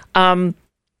that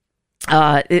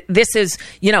this is,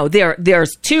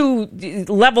 there's two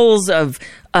levels of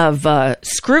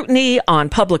scrutiny on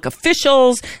public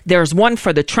officials. There's one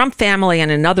for the Trump family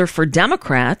and another for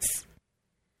Democrats.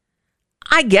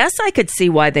 I guess I could see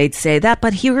why they'd say that,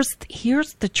 but here's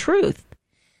the truth.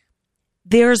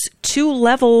 There's two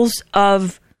levels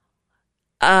of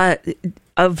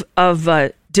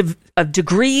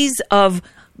degrees of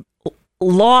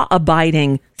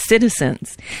law-abiding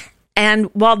citizens. And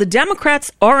while the Democrats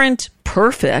aren't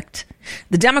perfect,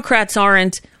 the Democrats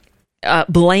aren't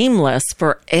blameless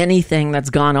for anything that's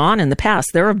gone on in the past.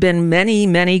 There have been many,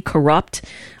 many corrupt,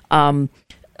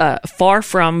 far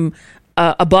from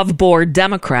above-board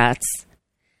Democrats.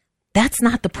 That's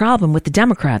not the problem with the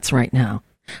Democrats right now.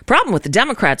 Problem with the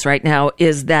Democrats right now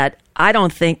is that I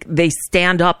don't think they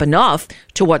stand up enough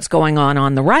to what's going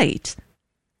on the right.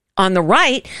 On the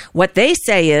right, what they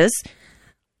say is,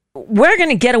 we're going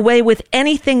to get away with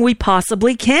anything we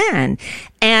possibly can.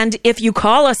 And if you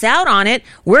call us out on it,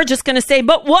 we're just going to say,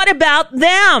 but what about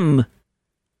them?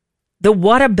 The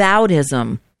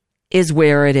whataboutism is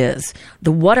where it is.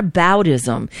 The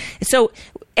whataboutism. So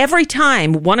every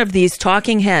time one of these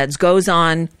talking heads goes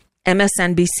on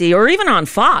MSNBC or even on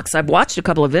Fox, I've watched a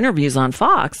couple of interviews on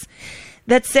Fox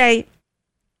that say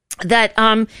that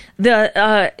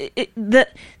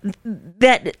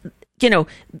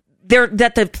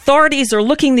that the authorities are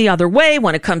looking the other way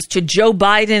when it comes to Joe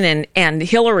Biden and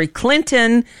Hillary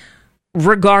Clinton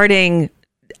regarding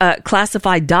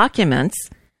classified documents.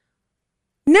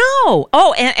 No.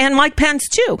 Oh, and Mike Pence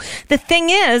too. The thing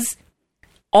is,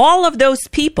 all of those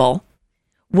people,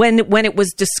 when it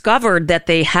was discovered that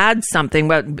they had something,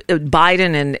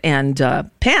 Biden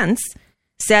and Pence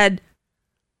said,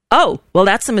 oh, well,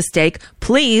 that's a mistake.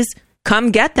 Please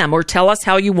come get them or tell us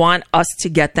how you want us to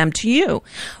get them to you.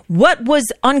 What was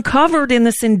uncovered in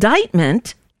this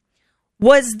indictment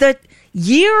was the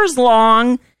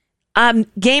years-long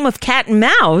game of cat and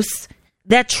mouse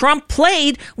that Trump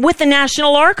played with the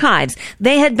National Archives.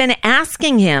 They had been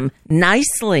asking him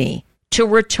nicely to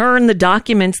return the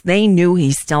documents they knew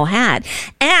he still had.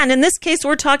 And in this case,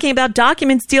 we're talking about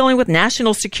documents dealing with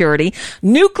national security,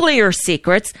 nuclear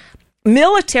secrets,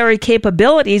 military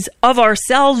capabilities of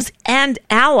ourselves and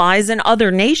allies and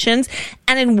other nations.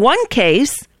 And in one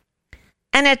case,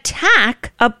 an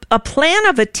attack, a plan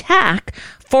of attack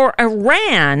for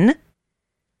Iran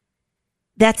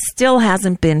that still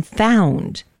hasn't been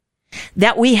found.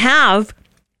 That we have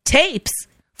tapes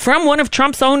from one of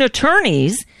Trump's own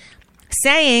attorneys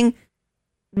saying,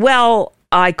 well,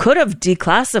 I could have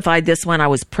declassified this when I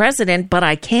was president, but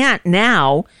I can't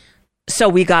now. So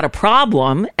we got a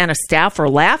problem, and a staffer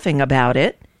laughing about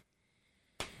it.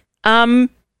 Joe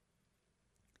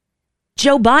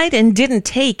Biden didn't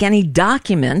take any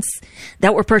documents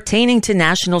that were pertaining to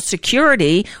national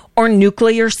security or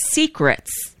nuclear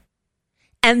secrets.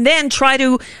 and then try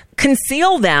to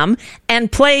conceal them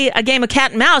and play a game of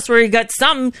cat and mouse where you got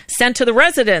some sent to the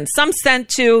residence, some sent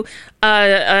to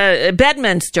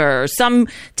Bedminster, some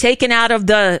taken out of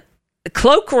the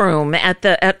cloakroom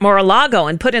at Mar-a-Lago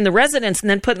and put in the residence, and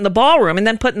then put in the ballroom, and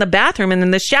then put in the bathroom and in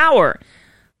the shower.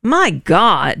 My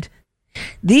God,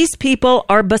 these people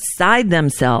are beside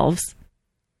themselves,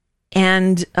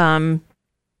 and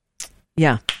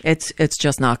yeah, it's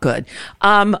just not good.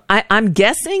 I'm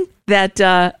guessing that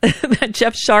that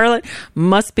Jeff Sharlet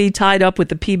must be tied up with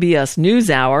the PBS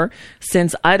NewsHour,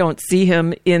 since I don't see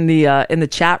him in the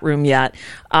chat room yet.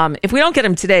 If we don't get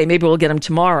him today, maybe we'll get him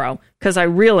tomorrow, because I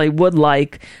really would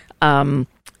like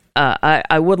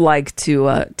I would like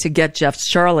to get Jeff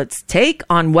Sharlet's take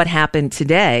on what happened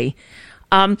today.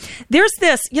 There's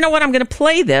this, you know what, I'm going to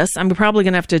play this. I'm probably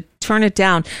going to have to turn it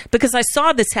down, because I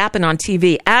saw this happen on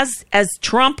TV as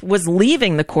Trump was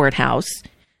leaving the courthouse.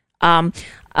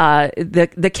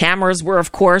 The cameras were,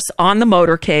 of course, on the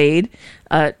motorcade,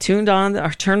 turned on the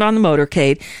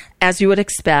motorcade, as you would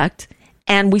expect.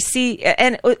 And we see,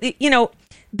 and you know,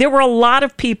 there were a lot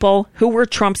of people who were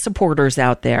Trump supporters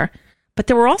out there, but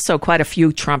there were also quite a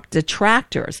few Trump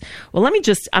detractors. Well, I'm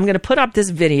going to put up this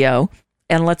video,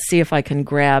 and let's see if I can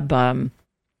grab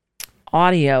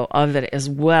audio of it as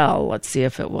well. Let's see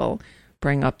if it will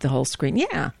bring up the whole screen.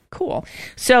 Yeah, cool.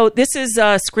 So this is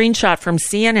a screenshot from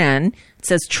CNN. It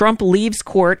says Trump leaves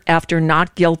court after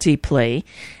not guilty plea.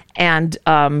 And,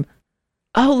 oh,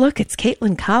 look, it's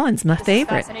Caitlin Collins, my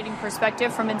favorite. Fascinating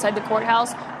perspective from inside the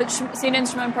courthouse. But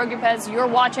CNN's Shimon Prokupecz, you're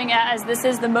watching as this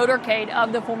is the motorcade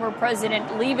of the former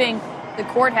president leaving the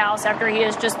courthouse after he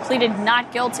has just pleaded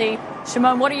not guilty.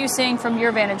 Shimon, what are you seeing from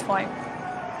your vantage point?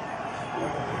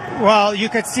 Well, you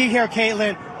could see here,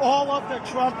 Caitlin, all of the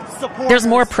Trump supporters. There's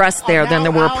more press there than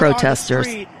there were protesters.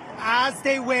 As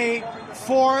they wait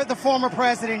for the former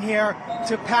president here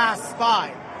to pass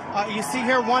by. You see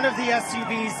here one of the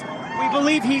SUVs. We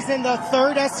believe he's in the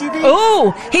third SUV.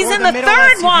 Oh, he's in the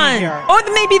third SUV one. Here. Or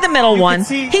maybe the middle one.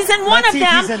 He's in one of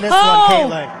them.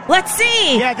 Let's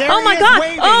see. Yeah, oh, my God.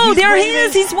 Waving. Oh, there waving. He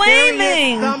is. He's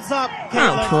waving. Thumbs up,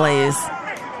 Caitlin. Oh, please.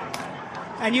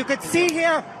 And you could see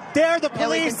here, there the police. Yeah,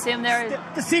 we can see him there.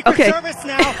 The Secret Service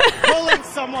now pulling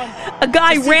someone. A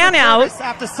guy ran out.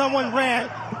 After someone ran.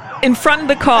 In front of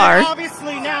the car. And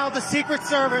obviously now the Secret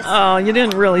Service. Oh, you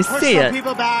didn't really see it.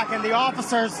 People back, and the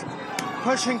officers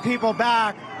pushing people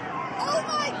back. Oh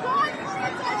my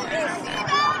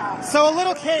God! So a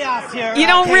little chaos here. You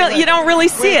don't really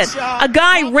see it. A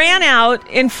guy ran out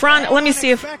in front. Let me see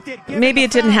if maybe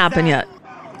it didn't happen yet.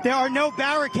 There are no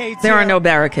barricades. There are no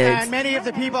barricades. And many of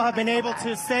the people have been able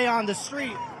to stay on the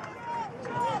street.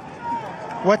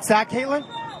 What's that, Caitlin?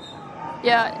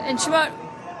 Yeah, and Shimon,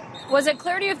 was it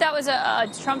clear to you if that was a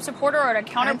Trump supporter or a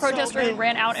counter-protester who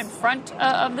ran out in front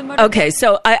of the motorcade? Okay,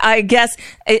 so I guess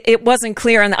it wasn't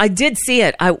clear, and I did see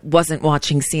it. I wasn't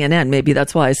watching CNN. Maybe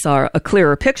that's why I saw a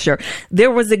clearer picture.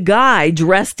 There was a guy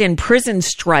dressed in prison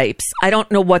stripes. I don't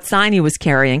know what sign he was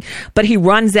carrying, but he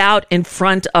runs out in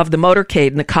front of the motorcade,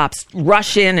 and the cops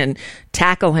rush in and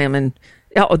tackle him. And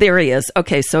oh, there he is.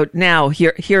 Okay, so now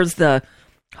here's the.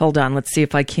 Hold on, let's see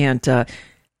if I can't.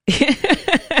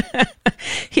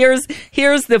 Here's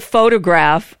the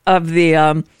photograph of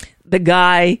the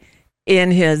guy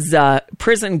in his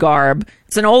prison garb.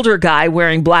 It's an older guy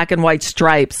wearing black and white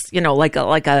stripes, you know, like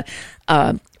a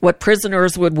what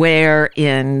prisoners would wear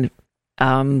in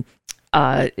some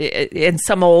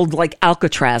old like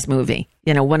Alcatraz movie,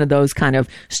 you know, one of those kind of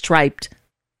striped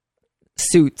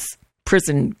suits,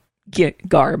 prison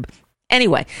garb.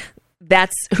 Anyway,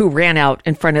 that's who ran out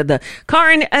in front of the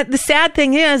car. And the sad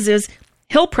thing is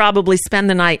he'll probably spend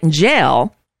the night in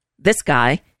jail, this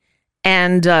guy,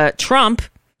 and Trump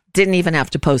didn't even have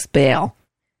to post bail.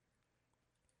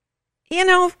 You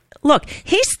know, look,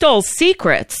 he stole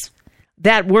secrets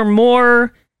that were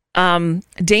more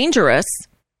dangerous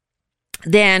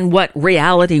than what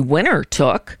Reality Winner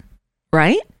took,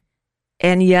 right?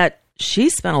 And yet she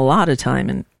spent a lot of time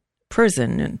in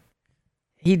prison, and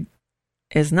he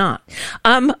is not.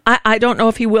 I don't know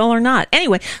if he will or not.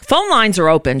 Anyway, phone lines are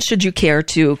open should you care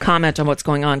to comment on what's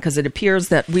going on, because it appears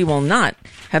that we will not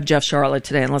have Jeff Sharlet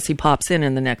today unless he pops in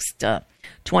the next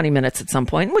 20 minutes at some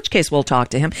point, in which case we'll talk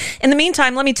to him. In the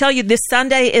meantime, let me tell you, this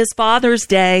Sunday is Father's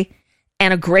Day,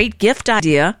 and a great gift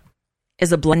idea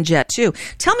is a blend jet too.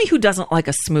 Tell me who doesn't like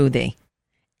a smoothie.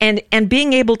 And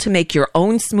being able to make your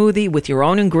own smoothie with your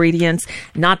own ingredients,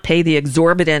 not pay the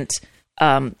exorbitant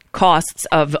costs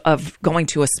of going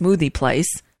to a smoothie place.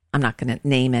 I'm not going to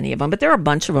name any of them, but there are a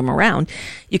bunch of them around.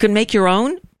 You can make your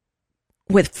own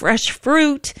with fresh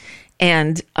fruit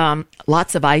and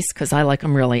lots of ice because I like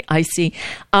them really icy.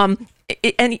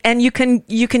 And you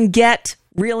can get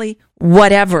really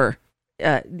whatever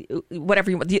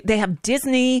you want. They have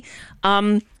Disney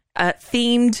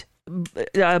themed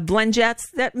blend jets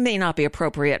that may not be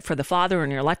appropriate for the father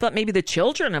in your life, but maybe the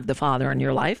children of the father in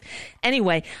your life.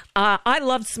 Anyway, I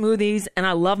love smoothies, and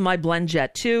I love my blend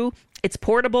jet too. It's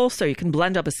portable, so you can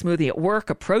blend up a smoothie at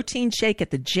work, a protein shake at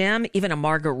the gym, even a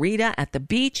margarita at the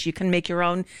beach. You can make your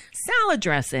own salad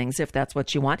dressings if that's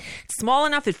what you want. It's small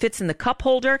enough, it fits in the cup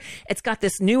holder. It's got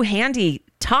this new handy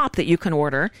top that you can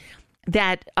order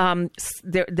that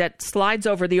that slides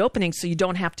over the opening so you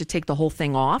don't have to take the whole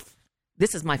thing off.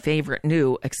 This is my favorite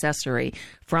new accessory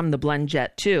from the Blend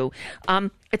Jet 2.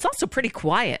 It's also pretty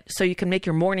quiet, so you can make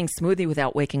your morning smoothie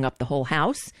without waking up the whole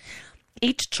house.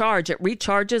 Each charge, it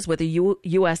recharges with a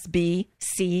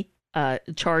USB-C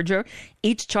charger.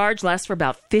 Each charge lasts for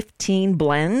about 15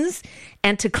 blends.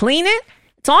 And to clean it,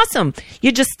 it's awesome.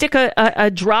 You just stick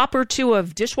a drop or two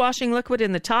of dishwashing liquid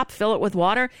in the top, fill it with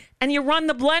water, and you run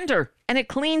the blender, and it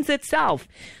cleans itself.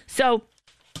 So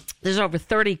there's over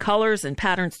 30 colors and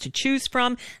patterns to choose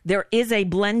from. There is a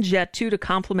Blend Jet 2 to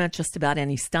complement just about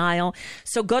any style.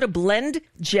 So go to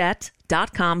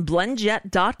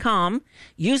blendjet.com,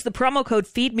 use the promo code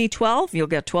FEEDME12. You'll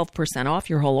get 12% off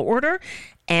your whole order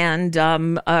and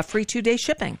free 2-day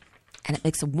shipping. And it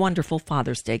makes a wonderful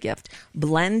Father's Day gift.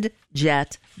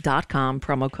 Blendjet.com,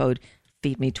 promo code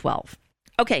FEEDME12.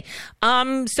 Okay,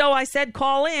 so I said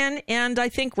call in, and I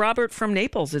think Robert from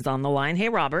Naples is on the line. Hey,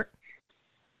 Robert.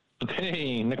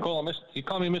 Hey, Nicole, you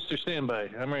call me Mr. Standby.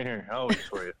 I'm right here, always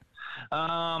for you.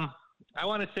 I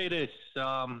want to say this.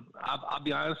 I'll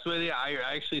be honest with you. I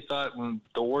actually thought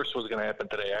the worst was going to happen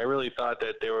today. I really thought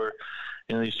that they were,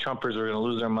 these Trumpers were going to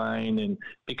lose their mind. And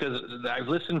because I've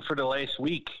listened for the last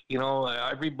week,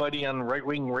 everybody on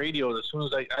right-wing radio, as soon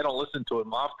as I don't listen to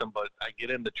them often, but I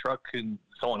get in the truck and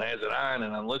someone has it on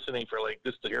and I'm listening for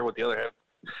just to hear what the other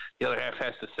half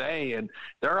has to say, and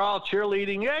they're all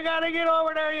cheerleading. You got to get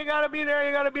over there. You got to be there.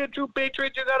 You got to be a true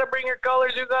patriot. You got to bring your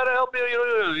colors. You got to help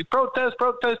you. Protest.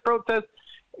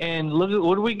 And look at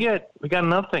what do we get? We got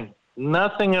nothing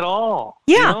at all.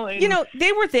 Yeah,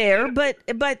 they were there, but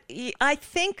I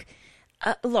think,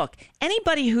 look,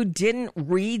 anybody who didn't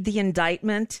read the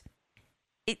indictment,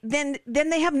 then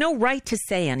they have no right to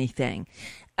say anything,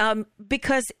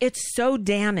 because it's so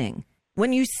damning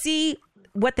when you see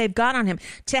what they've got on him.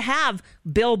 To have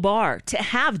Bill Barr, to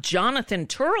have Jonathan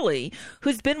Turley,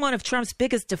 who's been one of Trump's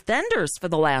biggest defenders for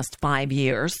the last 5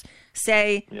 years,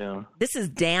 say, this is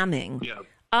damning. Yeah.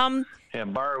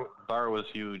 Barr was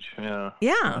huge. Yeah.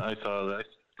 Yeah. I saw that.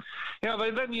 Yeah,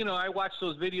 but then, I watch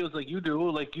those videos like you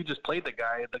do, like you just played the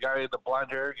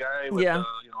blonde hair guy with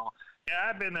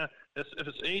I've been this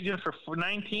agent for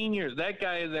 19 years. That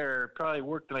guy there probably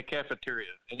worked in a cafeteria,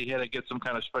 and he had to get some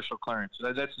kind of special clearance.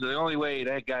 That's the only way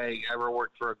that guy ever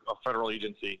worked for a federal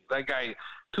agency. That guy,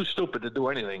 too stupid to do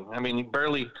anything. I mean, he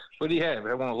barely – what do you have?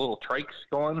 Have one of the little trikes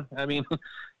going? I mean,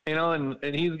 and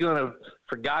he's going to –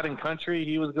 for God and country,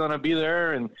 he was going to be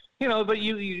there. And, but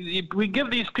we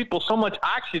give these people so much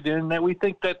oxygen that we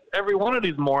think that every one of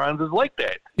these morons is like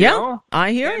that. Yeah,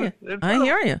 I hear you. And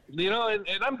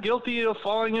I'm guilty of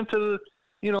falling into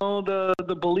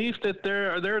the belief that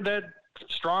they're that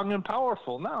strong and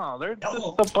powerful. No, they're just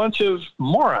a bunch of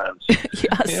morons.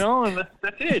 Yes. And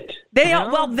that's it. They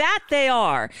are. Well, that they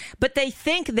are, but they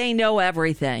think they know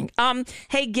everything.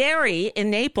 Hey, Gary in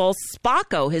Naples,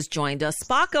 Spacco has joined us.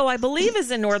 Spacco, I believe,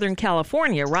 is in Northern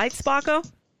California, right, Spacco?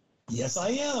 Yes, I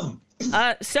am.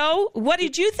 So what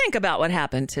did you think about what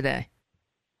happened today?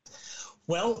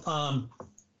 Well, I'm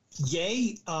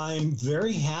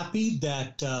very happy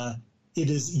that it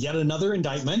is yet another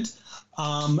indictment.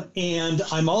 And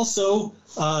I'm also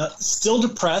still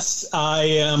depressed.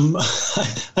 I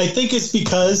think it's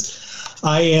because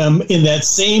I am in that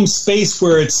same space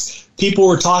where people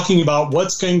were talking about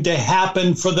what's going to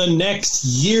happen for the next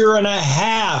year and a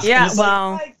half. Yeah,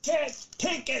 I can't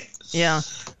take it. Yeah.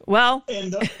 Well,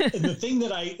 and the thing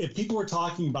that if people were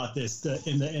talking about this,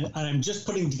 and I'm just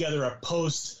putting together a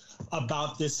post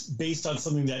about this based on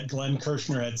something that Glenn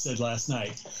Kirshner had said last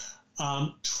night.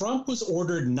 Trump was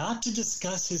ordered not to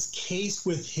discuss his case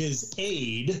with his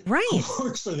aide, who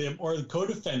works for them, or the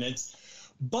co-defendants,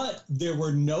 but there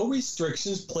were no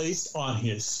restrictions placed on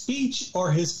his speech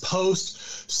or his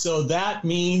post. So that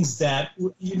means that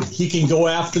he can go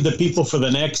after the people for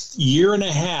the next year and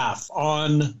a half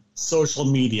on social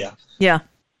media. Yeah.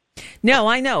 No,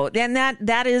 I know. And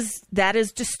that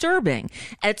is disturbing.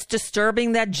 It's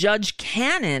disturbing that Judge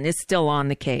Cannon is still on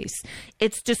the case.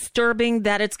 It's disturbing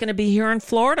that it's going to be here in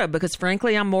Florida because,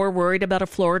 frankly, I'm more worried about a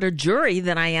Florida jury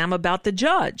than I am about the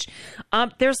judge.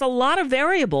 There's a lot of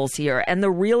variables here. And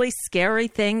the really scary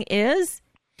thing is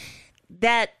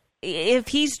that if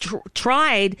he's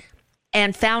tried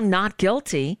and found not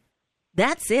guilty,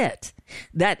 that's it.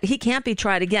 That he can't be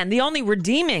tried again. The only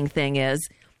redeeming thing is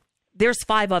there's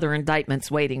 5 other indictments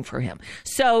waiting for him.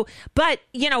 So, but,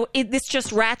 this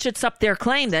just ratchets up their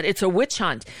claim that it's a witch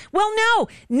hunt. Well,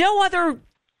 no other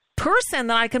person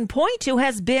that I can point to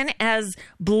has been as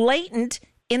blatant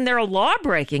in their law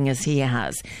breaking as he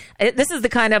has. This is the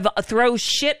kind of throw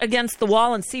shit against the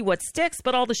wall and see what sticks,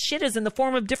 but all the shit is in the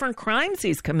form of different crimes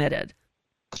he's committed.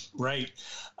 Right.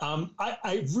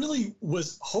 I really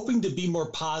was hoping to be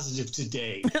more positive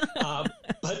today,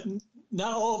 but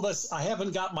not all of us. I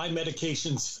haven't got my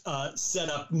medications set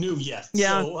up new yet.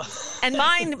 Yeah, so. And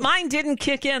mine didn't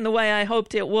kick in the way I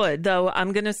hoped it would. Though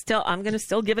I'm gonna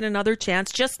still give it another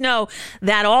chance. Just know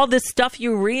that all this stuff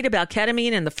you read about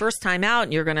ketamine and the first time out,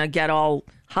 and you're gonna get all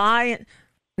high.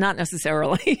 Not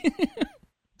necessarily.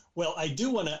 Well, I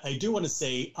do want to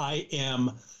say I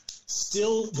am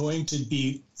still going to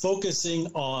be focusing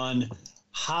on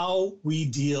how we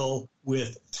deal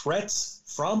with threats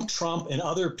from Trump and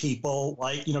other people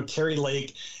like, Carrie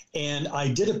Lake. And I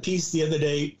did a piece the other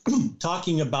day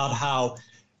talking about how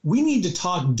we need to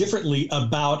talk differently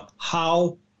about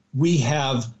how we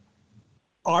have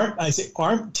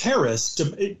armed terrorists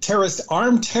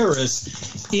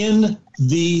in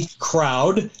the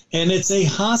crowd, and it's a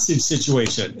hostage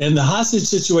situation. And the hostage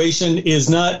situation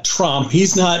is not Trump.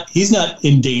 He's not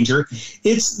in danger.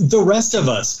 It's the rest of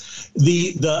us.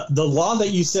 The law that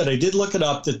you said, I did look it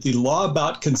up, that the law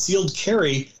about concealed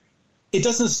carry, it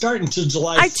doesn't start until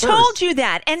July 1st. I told you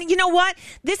that. And you know what?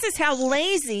 This is how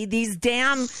lazy these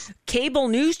damn cable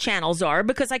news channels are,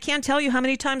 because I can't tell you how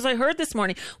many times I heard this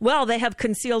morning, well, they have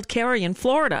concealed carry in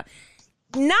Florida.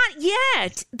 Not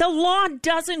yet. The law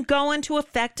doesn't go into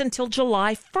effect until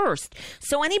July 1st.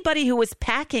 So anybody who was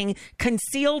packing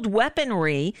concealed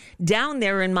weaponry down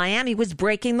there in Miami was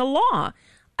breaking the law.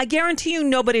 I guarantee you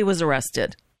nobody was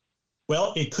arrested.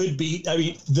 Well, it could be. I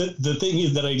mean, the thing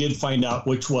is that I did find out,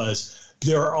 which was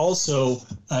there are also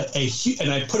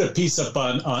and I put a piece up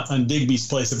on Digby's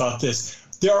place about this.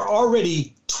 There are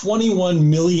already 21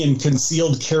 million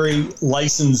concealed carry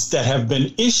licenses that have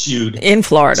been issued in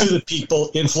Florida to the people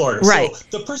in Florida. Right.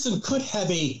 So the person could have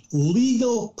a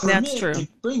legal permit to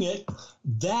bring it.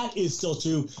 That is still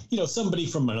true. Somebody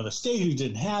from another state who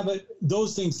didn't have it,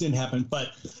 those things didn't happen.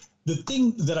 But the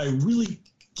thing that I really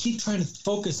keep trying to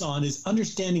focus on is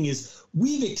understanding is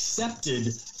we've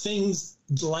accepted things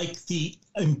like the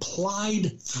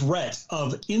implied threat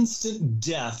of instant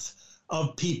death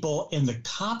of people, and the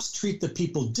cops treat the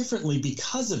people differently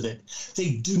because of it.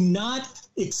 They do not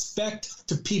expect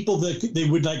to people that they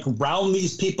would round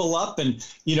these people up and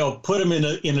put them in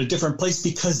a different place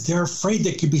because they're afraid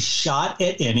they could be shot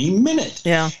at any minute.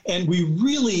 Yeah. And we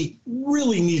really,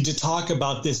 really need to talk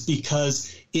about this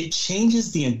because it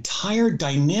changes the entire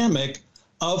dynamic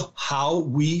of how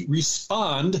we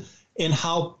respond and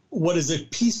how what is a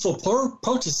peaceful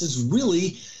protest is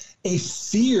really a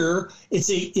fear.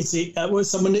 It's what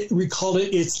someone recalled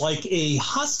it. It's like a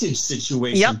hostage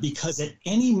situation because at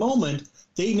any moment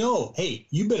they know, hey,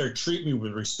 you better treat me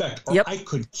with respect or I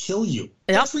could kill you.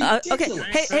 That's ridiculous.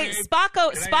 Okay. Hey,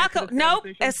 Spocko. No,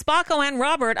 as Spocko and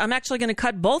Robert, I'm actually going to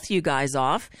cut both you guys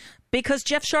off because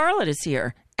Jeff Sharlet is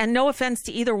here. And no offense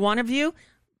to either one of you,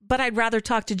 but I'd rather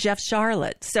talk to Jeff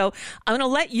Sharlet. So I'm going to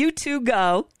let you two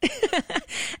go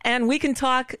and we can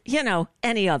talk,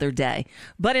 any other day.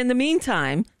 But in the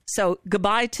meantime, so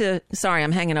goodbye to, sorry,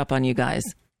 I'm hanging up on you guys.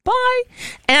 Bye.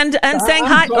 And saying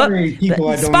hi. Sorry, people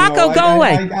I don't Spocko, know. go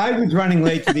away. I was running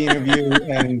late to the interview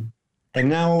and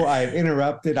now I've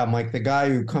interrupted. I'm like the guy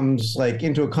who comes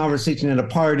into a conversation at a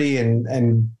party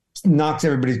and knocks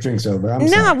everybody's drinks over.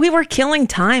 No, we were killing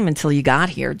time until you got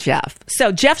here, Jeff.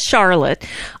 So Jeff Sharlet,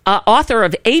 author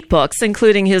of 8 books,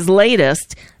 including his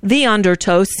latest, The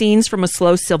Undertow, Scenes from a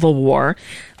Slow Civil War.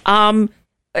 And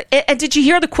did you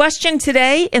hear the question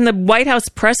today in the White House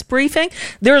press briefing?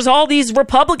 There's all these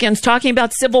Republicans talking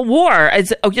about civil war.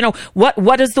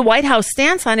 What is the White House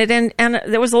stance on it? And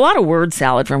there was a lot of word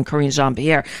salad from Karine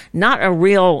Jean-Pierre. Not a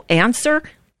real answer.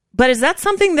 But is that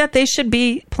something that they should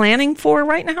be planning for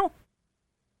right now?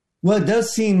 Well, it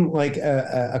does seem like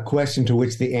a question to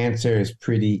which the answer is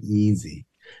pretty easy.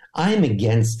 I am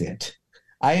against it.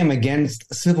 I am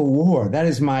against civil war. That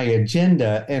is my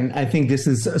agenda. And I think this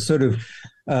is a sort of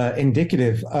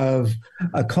indicative of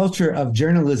a culture of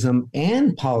journalism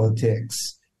and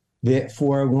politics that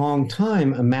for a long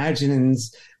time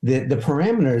imagines that the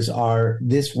parameters are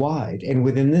this wide, and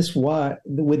within this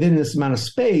amount of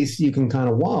space, you can kind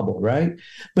of wobble, right?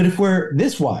 But if we're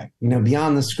this wide,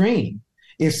 beyond the screen,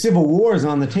 if civil war is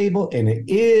on the table, and it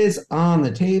is on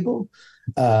the table,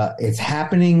 it's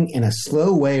happening in a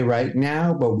slow way right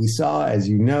now, but we saw, as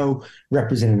you know,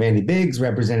 Representative Andy Biggs,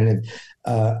 Representative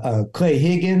Clay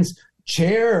Higgins,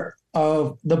 chair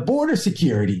of the Border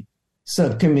Security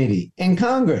Subcommittee in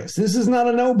Congress. This is not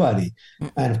a nobody.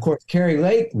 And of course, Carrie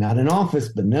Lake, not in office,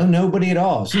 but nobody at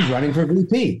all. She's running for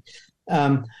VP.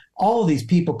 All of these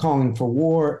people calling for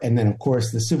war, and then, of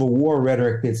course, the Civil War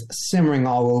rhetoric that's simmering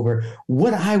all over.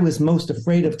 What I was most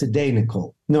afraid of today,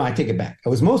 Nicole, no, I take it back. I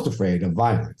was most afraid of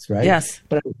violence, right? Yes.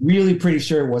 But I was really pretty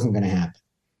sure it wasn't going to happen.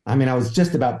 I mean, I was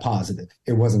just about positive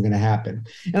it wasn't going to happen.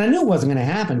 And I knew it wasn't going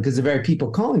to happen because the very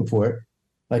people calling for it,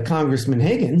 like Congressman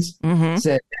Higgins,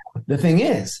 said, the thing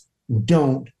is,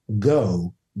 don't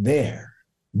go there.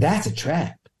 That's a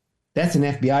trap. That's an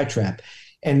FBI trap.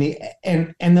 And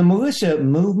the militia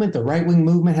movement, the right-wing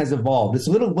movement, has evolved. It's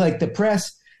a little like the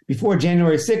press before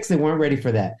January 6th, they weren't ready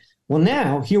for that. Well,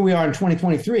 now, here we are in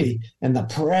 2023, and the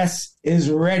press is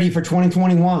ready for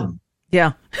 2021.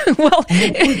 Yeah. Well,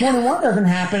 2021 doesn't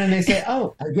happen, and they say,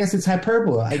 oh, I guess it's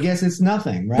hyperbole. I guess it's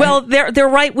nothing, right? Well, they're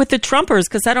right with the Trumpers,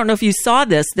 because I don't know if you saw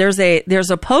this. There's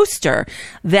a poster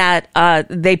that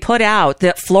they put out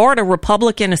that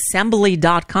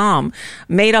FloridaRepublicanAssembly.com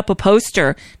made up a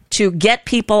poster to get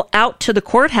people out to the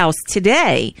courthouse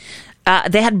today.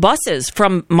 They had buses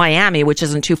from Miami, which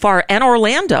isn't too far, and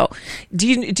Orlando. Do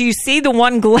you see the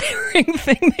one glaring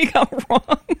thing they got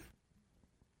wrong?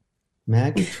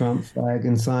 MAGA Trump flag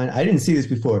and sign. I didn't see this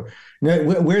before. No,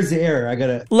 where's the error? I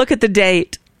gotta look at the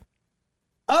date.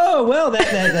 Oh well,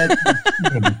 that.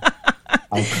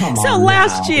 Oh, come on. So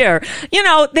last year,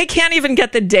 they can't even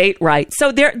get the date right.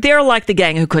 So they're like the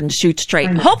gang who couldn't shoot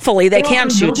straight. Hopefully, they can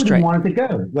shoot straight. Wanted to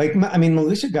go.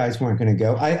 Militia guys weren't going to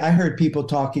go. I heard people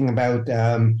talking about.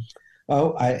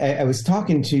 I was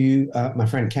talking to my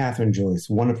friend Catherine Joyce,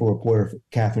 wonderful reporter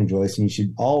Catherine Joyce, and you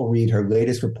should all read her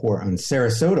latest report on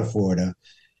Sarasota, Florida,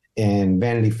 in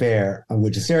Vanity Fair,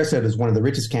 which is Sarasota is one of the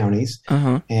richest counties,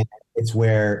 and it's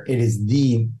where it is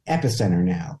the epicenter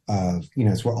now of,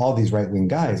 it's where all these right-wing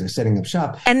guys are setting up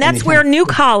shop. And that's where New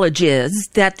College is,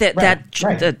 the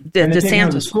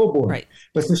DeSantis school board. Right.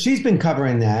 But so she's been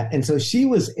covering that. And so she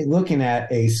was looking at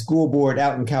a school board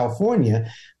out in California.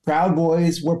 Proud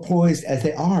Boys were poised, as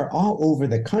they are all over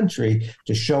the country,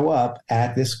 to show up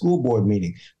at this school board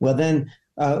meeting. Well, then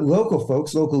local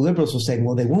liberals were saying,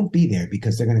 well, they won't be there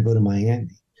because they're going to go to Miami.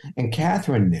 And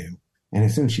Catherine knew. And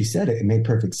as soon as she said it, it made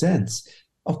perfect sense.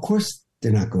 Of course,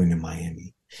 they're not going to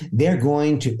Miami. They're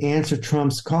going to answer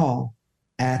Trump's call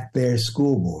at their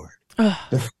school board.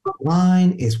 The front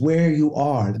line is where you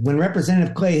are. When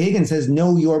Representative Clay Higgins says,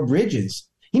 know your bridges,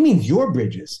 he means your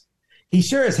bridges. He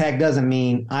sure as heck doesn't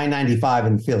mean I-95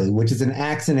 in Philly, which is an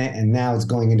accident, and now it's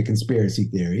going into conspiracy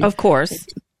theory. Of course.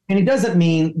 And he doesn't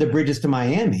mean the bridges to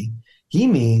Miami. He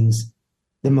means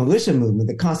the militia movement,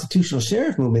 the constitutional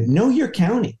sheriff movement. Know your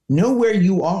county. Know where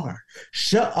you are.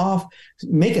 Shut off.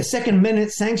 Make a Second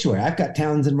Amendment sanctuary. I've got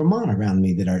towns in Vermont around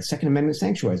me that are Second Amendment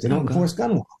sanctuaries. They don't enforce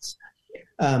gun laws.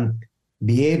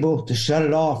 Be able to shut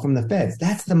it off from the feds.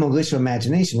 That's the militia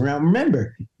imagination. Now,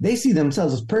 remember, they see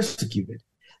themselves as persecuted.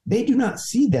 They do not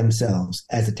see themselves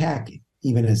as attacking,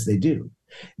 even as they do.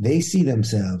 They see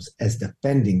themselves as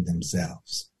defending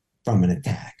themselves from an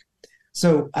attack.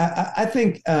 So I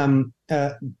think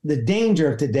the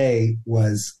danger of today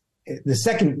was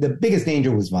the biggest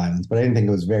danger was violence, but I didn't think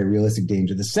it was a very realistic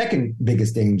danger. The second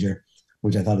biggest danger,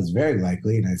 which I thought is very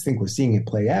likely, and I think we're seeing it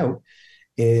play out,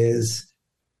 is,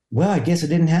 well, I guess it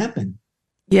didn't happen.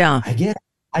 Yeah.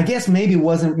 I guess maybe we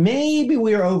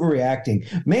were overreacting.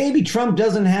 Maybe Trump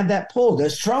doesn't have that pull.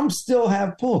 Does Trump still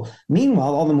have pull?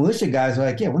 Meanwhile, all the militia guys are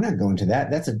like, yeah, we're not going to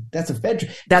that. That's a Fed.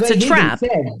 That's a trap.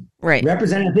 Right.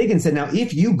 Representative Higgins said, now,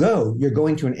 if you go, you're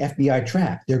going to an FBI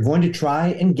trap. They're going to try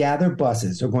and gather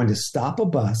buses. They're going to stop a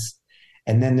bus,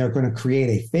 and then they're going to create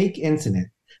a fake incident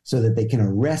so that they can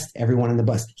arrest everyone in the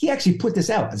bus. He actually put this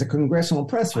out as a congressional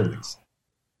press release.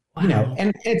 Wow.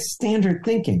 And it's standard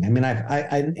thinking. I mean,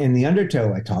 I in the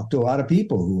undertow, I talked to a lot of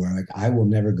people who are like, I will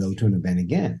never go to an event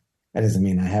again. That doesn't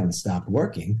mean I haven't stopped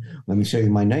working. Let me show you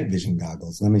my night vision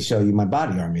goggles. Let me show you my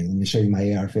body army. Let me show you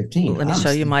my AR-15. Let me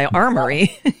show you my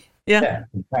armory. Yeah,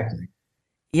 exactly.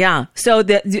 Yeah. So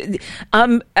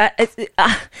none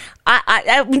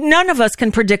of us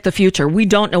can predict the future. We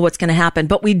don't know what's going to happen,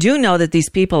 but we do know that these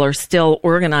people are still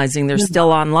organizing. They're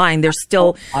still online. They're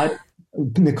still.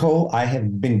 Nicole, I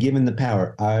have been given the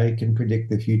power. I can predict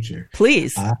the future.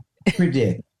 Please. I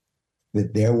predict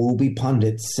that there will be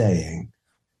pundits saying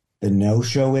the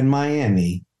no-show in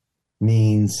Miami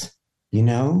means,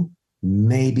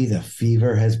 maybe the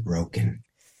fever has broken.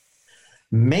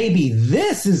 Maybe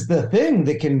this is the thing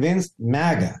that convinced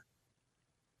MAGA.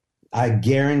 I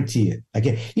guarantee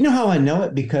it. You know how I know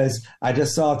it? Because I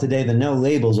just saw today the No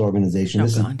Labels organization.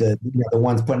 This is the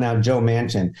ones putting out Joe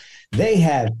Manchin. They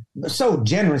have so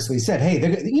generously said, hey,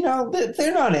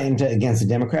 they're not against the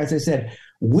Democrats. They said,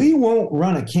 we won't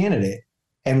run a candidate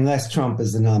unless Trump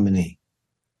is the nominee.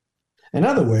 In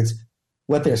other words,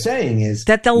 what they're saying is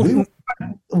that we won't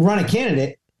run a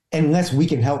candidate unless we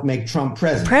can help make Trump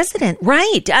president.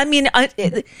 Right. I mean,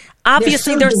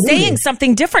 obviously they're saying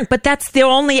something different, but that's the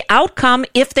only outcome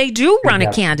if they do run a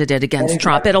candidate against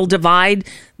Trump. It'll divide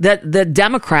the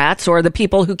Democrats or the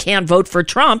people who can't vote for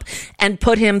Trump and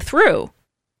put him through.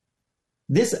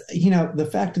 This, the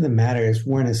fact of the matter is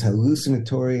we're in as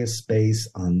hallucinatory a space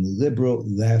on the liberal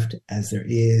left as there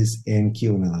is in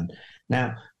QAnon.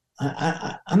 Now,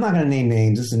 I'm not going to name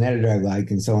names. This is an editor I like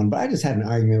and so on, but I just had an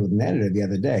argument with an editor the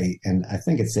other day, and I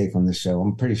think it's safe on the show.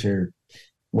 I'm pretty sure.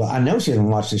 Well, I know she doesn't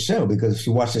watch the show, because if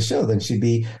she watched the show, then she'd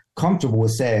be comfortable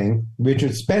with saying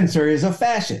Richard Spencer is a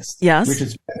fascist. Yes. Richard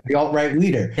Spencer, the alt-right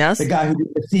leader. Yes. The guy who did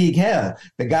the Sieg Heil.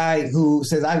 The guy who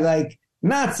says, I like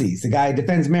Nazis. The guy who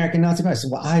defends American Nazi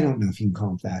fascists. Well, I don't know if you can call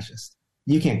him fascist.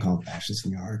 You can't call him fascist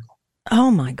in your article.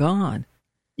 Oh, my God.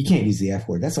 You can't use the F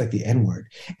word. That's like the N word.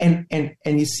 And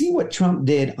you see what Trump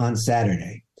did on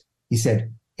Saturday. He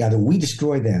said, either we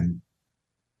destroy them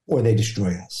or they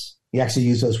destroy us. He actually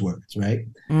used those words, right?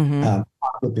 Mm-hmm.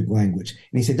 Apocalyptic language.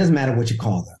 And he said, it doesn't matter what you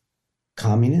call them.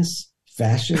 Communists,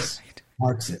 fascists,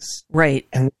 Marxists. Right.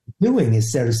 And what we're doing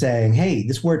is sort of saying, hey,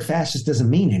 this word fascist doesn't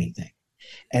mean anything.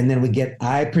 And then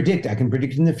I can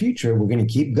predict in the future, we're going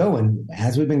to keep going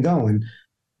as we've been going,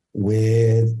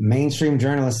 with mainstream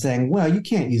journalists saying, well, you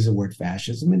can't use the word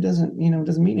fascism. It doesn't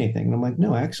mean anything. And I'm like,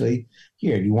 no, actually,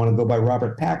 here, you want to go by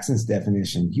Robert Paxson's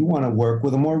definition. You want to work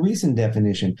with a more recent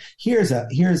definition. Here's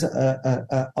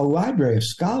a library of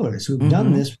scholars who've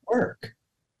done this work.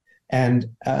 And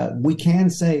we can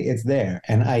say it's there.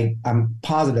 And I'm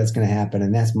positive that's going to happen.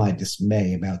 And that's my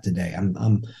dismay about today.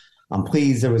 I'm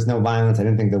pleased there was no violence. I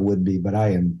didn't think there would be, but I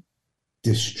am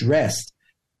distressed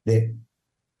that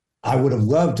I would have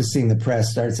loved to see the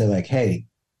press start to say, like, hey,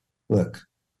 look,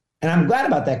 and I'm glad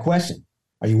about that question.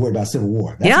 Are you worried about civil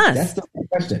war? That's the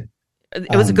question.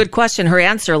 It was a good question. Her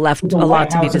answer left a lot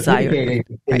to be desired.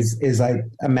 Is like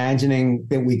imagining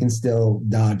that we can still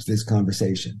dodge this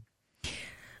conversation.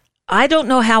 I don't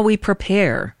know how we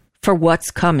prepare for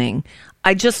what's coming.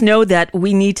 I just know that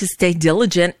we need to stay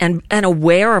diligent and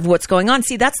aware of what's going on.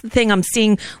 See, that's the thing I'm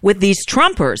seeing with these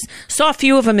Trumpers. Saw a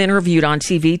few of them interviewed on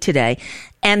TV today.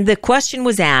 And the question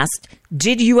was asked,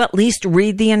 did you at least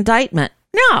read the indictment?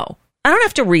 No, I don't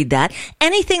have to read that.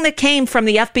 Anything that came from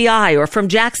the FBI or from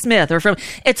Jack Smith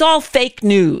it's all fake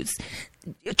news.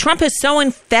 Trump has so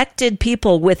infected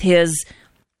people with his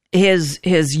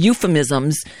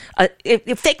euphemisms.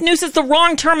 Fake news is the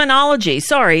wrong terminology.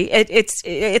 Sorry,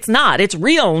 it's not. It's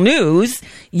real news.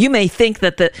 You may think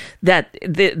that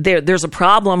there's a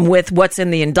problem with what's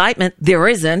in the indictment. There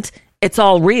isn't. It's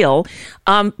all real.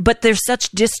 But there's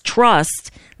such distrust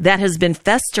that has been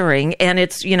festering, and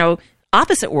it's,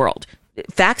 opposite world.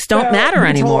 Facts don't matter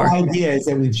anymore. The whole idea is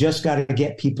that we've just got to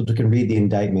get people who can read the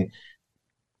indictment.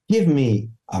 Give me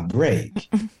a break.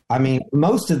 I mean,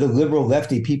 most of the liberal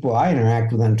lefty people I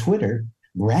interact with on Twitter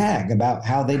brag about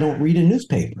how they don't read a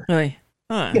newspaper.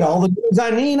 Get all the news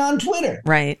I need on Twitter.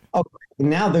 Right. Oh,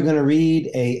 now they're going to read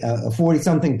a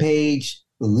 40-something page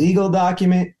legal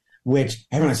document, which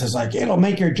everyone says, like, it'll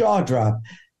make your jaw drop.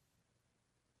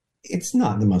 It's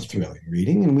not the most thrilling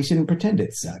reading, and we shouldn't pretend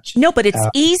it's such. No, but it's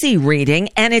easy reading,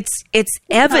 and it's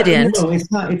evident. No,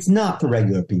 it's not. It's not for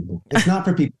regular people. It's not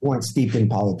for people who aren't steeped in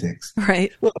politics.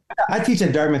 Right. Look, I teach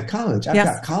at Dartmouth College. I've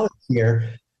got colleagues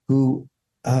here who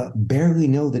barely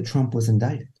know that Trump was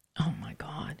indicted. Oh my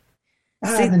God!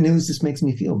 The news just makes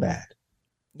me feel bad.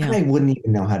 Yeah. I wouldn't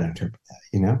even know how to interpret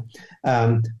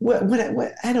that.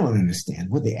 What I don't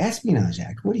understand. With the Espionage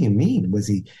Act, what do you mean? Was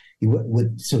he?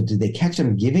 So did they catch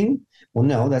him giving? Well,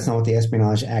 no, that's not what the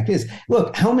Espionage Act is.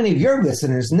 Look, how many of your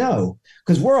listeners know?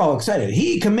 Because we're all excited.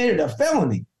 He committed a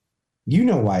felony. You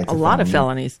know why it's a lot of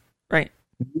felonies, right?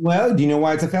 Well, do you know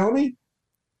why it's a felony?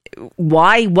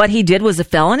 why what he did was a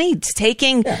felony?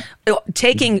 Taking,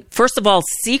 first of all,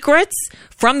 secrets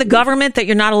from the government that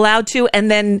you're not allowed to,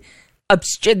 and then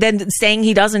saying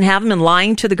he doesn't have them and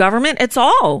lying to the government. It's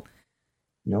all.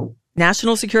 Nope.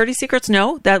 National security secrets?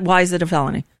 No. Why is it a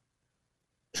felony?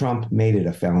 Trump made it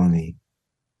a felony,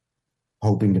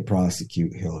 hoping to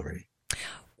prosecute Hillary.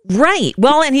 Right.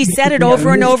 Well, and he said it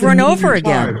over and over and over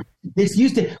again.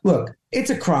 Look, it's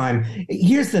a crime.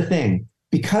 Here's the thing.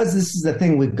 Because this is the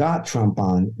thing we've got Trump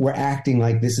on, we're acting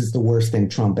like this is the worst thing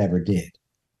Trump ever did.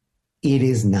 It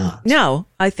is not. No,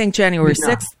 I think January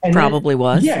 6th probably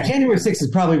was. Yeah, January 6th is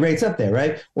probably rates up there,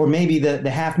 right? Or maybe the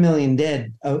 500,000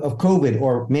 dead of COVID,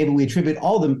 or maybe we attribute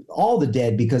all the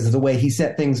dead because of the way he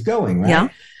set things going,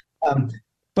 right? Yeah.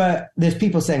 But there's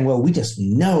people saying, well, we just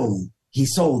know he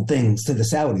sold things to the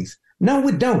Saudis. No,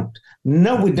 we don't.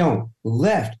 No, we don't.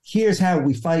 Left, here's how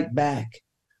we fight back.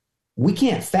 We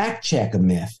can't fact check a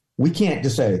myth. We can't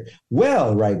just say,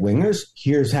 well, right-wingers,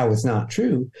 here's how it's not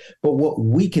true. But what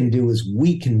we can do is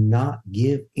we cannot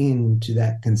give in to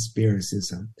that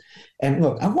conspiracism. And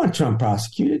look, I want Trump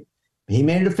prosecuted. He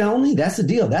made it a felony. That's the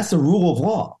deal. That's the rule of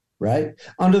law, right?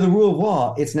 Under the rule of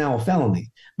law, it's now a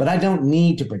felony. But I don't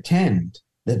need to pretend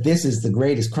that this is the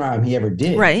greatest crime he ever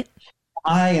did. Right.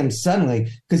 I am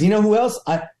suddenly, because you know who else?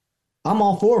 I'm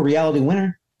all for a reality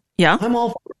winner. Yeah. I'm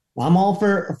all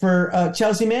for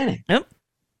Chelsea Manning. Yep.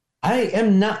 I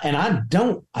am not, and I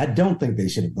don't think they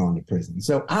should have gone to prison.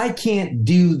 So I can't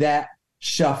do that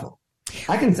shuffle.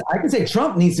 I can say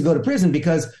Trump needs to go to prison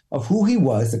because of who he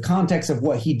was, the context of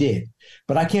what he did.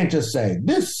 But I can't just say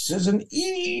this is an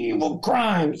evil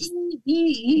crime,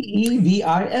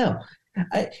 EVIL.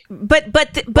 But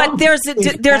there's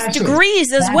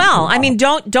degrees as well. I mean,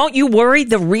 don't you worry?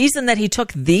 The reason that he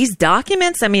took these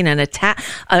documents, I mean, an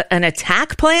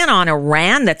attack plan on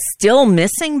Iran that's still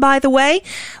missing, by the way.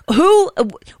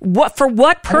 For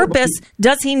what purpose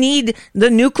does he need the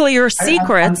nuclear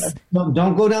secrets?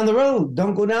 Don't go down the road.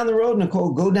 Don't go down the road,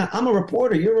 Nicole. Go down. I'm a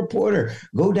reporter. You're a reporter.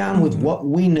 Go down with what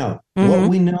we know. Mm-hmm. What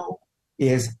we know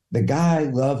is the guy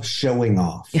loves showing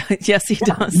off. Yes, he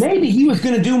does. Maybe he was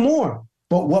going to do more,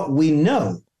 but what we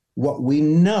know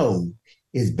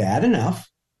is bad enough.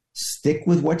 Stick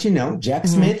with what you know. Jack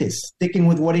Smith is sticking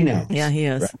with what he knows. Yeah, he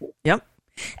is. Right? Yep.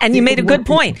 And you made a good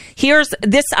point. Here's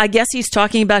this, I guess he's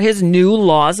talking about his new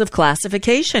laws of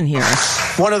classification here.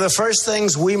 One of the first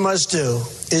things we must do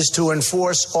is to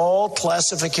enforce all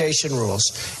classification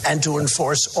rules and to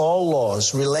enforce all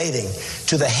laws relating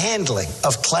to the handling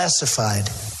of classified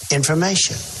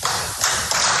information.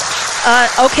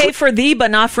 Okay for thee,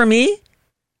 but not for me?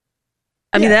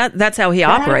 I mean, that's how he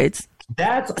operates.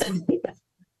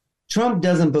 Trump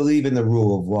doesn't believe in the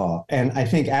rule of law. And I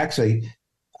think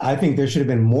there should have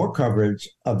been more coverage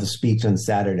of the speech on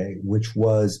Saturday, which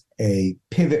was a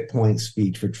pivot point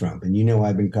speech for Trump. And you know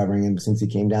I've been covering him since he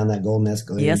came down that golden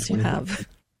escalator. Yes, you have.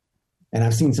 And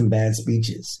I've seen some bad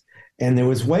speeches. And there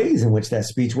was ways in which that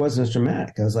speech wasn't as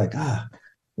dramatic. I was like,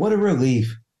 what a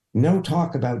relief. No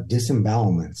talk about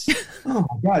disembowelments. Oh,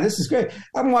 my God, this is great.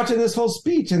 I'm watching this whole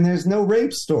speech and there's no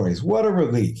rape stories. What a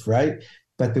relief, right?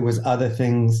 But there was other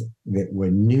things that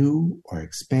were new or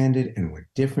expanded and were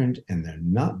different, and they're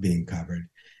not being covered,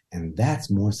 and that's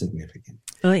more significant.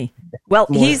 Oy. Well,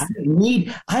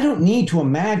 I don't need to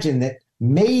imagine that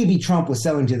maybe Trump was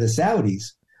selling to the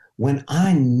Saudis when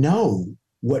I know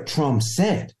what Trump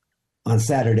said on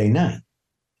Saturday night,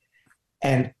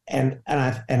 and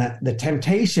the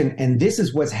temptation, and this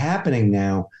is what's happening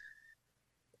now.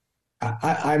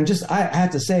 I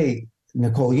have to say,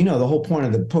 Nicole, you know, the whole point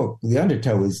of the book, the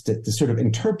undertow, is to sort of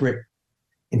interpret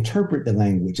the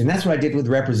language. And that's what I did with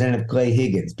Representative Clay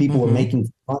Higgins. People were making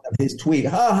fun of his tweet.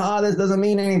 This doesn't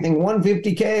mean anything.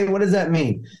 150K, what does that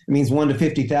mean? It means 1 to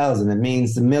 50,000. It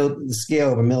means the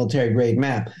scale of a military grade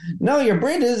map. No, your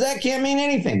bridges, that can't mean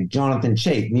anything. Jonathan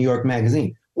Chait, New York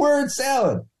Magazine. Word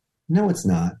salad. No, it's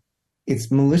not.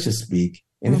 It's militia speak.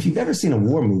 And if you've ever seen a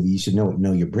war movie, you should know what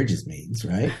know your bridges means,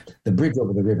 right? The bridge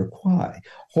over the River Kwai.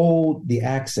 Hold the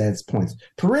access points.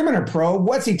 Perimeter probe,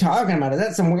 what's he talking about? Is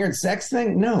that some weird sex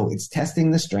thing? No, it's testing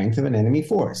the strength of an enemy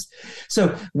force.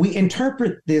 So we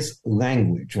interpret this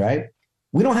language, right?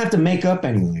 We don't have to make up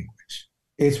any language.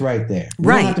 It's right there. We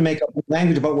don't have to make up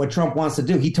language about what Trump wants to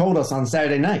do. He told us on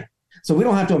Saturday night. So we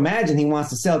don't have to imagine he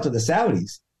wants to sell to the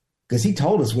Saudis because he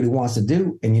told us what he wants to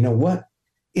do. And you know what?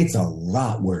 It's a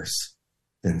lot worse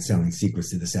than selling secrets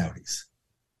to the Saudis.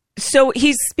 So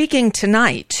he's speaking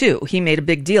tonight too. He made a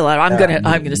big deal out. I'm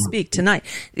gonna speak tonight.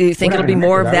 Do you think it'll be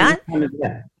more of that?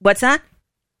 What's that?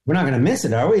 We're not going to miss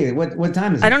it, are we? What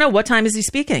time is it? I don't know. What time is he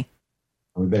speaking?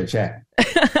 We better check.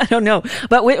 I don't know,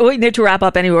 but we need to wrap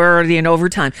up anyway. We're already in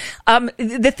overtime.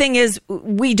 The thing is,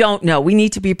 we don't know. We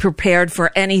need to be prepared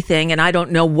for anything, and I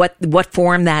don't know what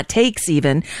form that takes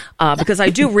even, because I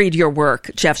do read your work,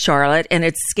 Jeff Sharlet, and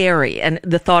it's scary. And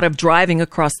the thought of driving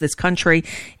across this country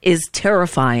is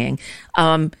terrifying.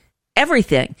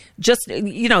 Everything. Just,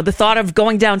 the thought of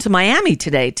going down to Miami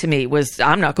today to me was,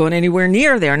 I'm not going anywhere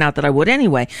near there. Not that I would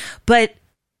anyway, but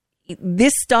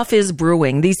this stuff is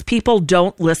brewing. These people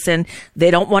don't listen. They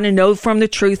don't want to know from the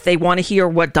truth. They want to hear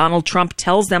what Donald Trump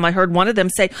tells them. I heard one of them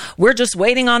say, we're just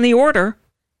waiting on the order.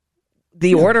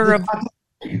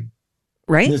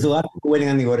 Right? There's a lot of people waiting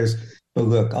on the orders. But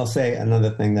look, I'll say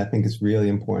another thing that I think is really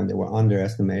important that we're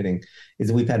underestimating is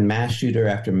that we've had mass shooter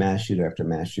after mass shooter after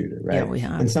mass shooter, right? Yeah, we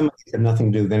have. And some of these have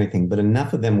nothing to do with anything, but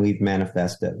enough of them leave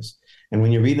manifestos. And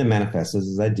when you read the manifestos,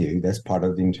 as I do, that's part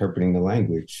of interpreting the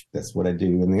language. That's what I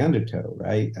do in the undertow,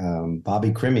 right?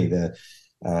 Bobby Crimmy,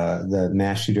 the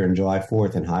mass shooter on July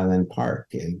 4th in Highland Park,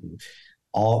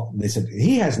 they said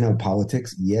he has no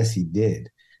politics. Yes, he did.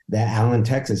 That Allen,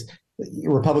 Texas,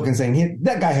 Republicans saying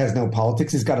that guy has no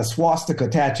politics. He's got a swastika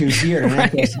tattooed here and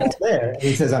right there. And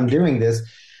he says, "I'm doing this."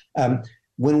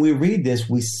 When we read this,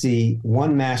 we see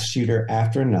one mass shooter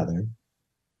after another,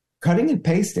 cutting and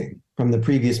pasting from the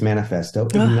previous manifesto,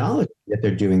 acknowledging that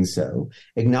they're doing so,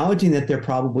 acknowledging that they're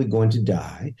probably going to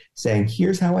die, saying,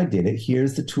 here's how I did it.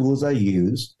 Here's the tools I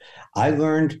used. I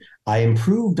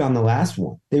improved on the last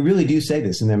one. They really do say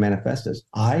this in their manifestos.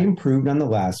 I improved on the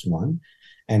last one,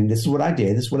 and this is what I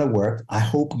did. This is what I worked. I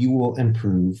hope you will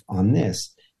improve on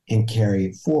this and carry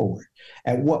it forward.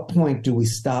 At what point do we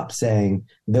stop saying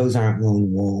those aren't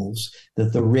lone wolves,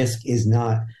 that the risk is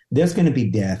not, there's going to be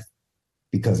death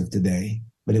because of today,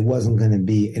 but it wasn't going to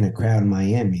be in a crowd in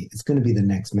Miami. It's going to be the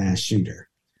next mass shooter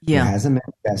who has a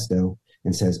manifesto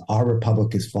and says, our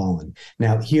republic is fallen.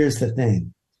 Now, here's the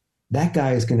thing. That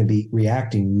guy is going to be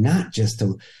reacting not just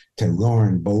to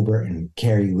Lauren Boebert and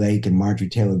Carrie Lake and Marjorie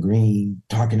Taylor Greene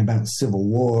talking about civil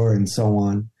war and so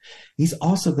on. He's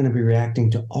also going to be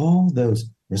reacting to all those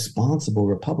responsible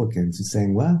Republicans who are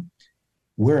saying, well,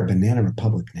 we're a banana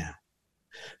republic now.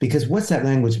 Because what's that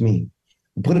language mean?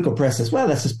 The political press says, well,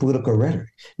 that's just political rhetoric.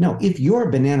 No, if you're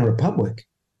a banana republic,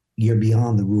 you're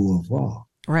beyond the rule of law.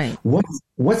 Right.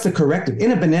 What's the corrective?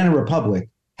 In a banana republic,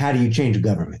 how do you change a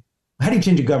government? How do you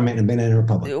change a government in a banana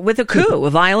republic? With a coup,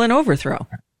 a violent overthrow.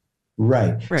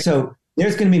 Right. So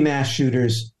there's going to be mass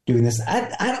shooters doing this.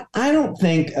 I don't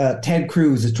think Ted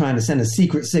Cruz is trying to send a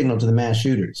secret signal to the mass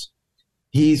shooters.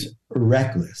 He's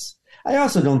reckless. I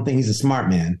also don't think he's a smart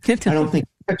man. I don't think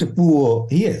he's such a fool.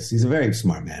 He is. He's a very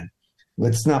smart man.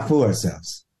 Let's not fool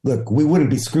ourselves. Look, we wouldn't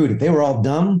be screwed. If they were all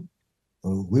dumb,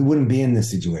 we wouldn't be in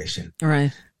this situation.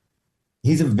 Right.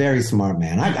 He's a very smart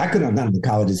man. I couldn't have gone to the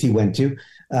colleges he went to.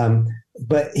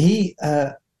 But he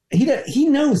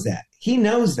knows that. He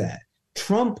knows that.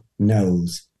 Trump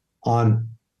knows on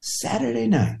Saturday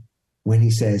night when he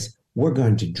says, we're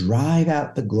going to drive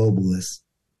out the globalists,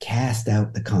 cast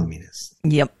out the communists.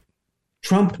 Yep.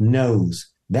 Trump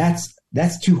knows that's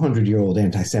 200-year-old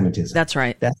anti-Semitism. That's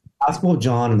right. That's the Gospel of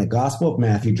John and the Gospel of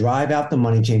Matthew. Drive out the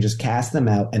money changers, cast them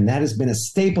out. And that has been a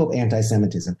staple of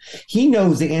anti-Semitism. He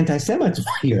knows the anti-Semites will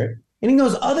hear it, and he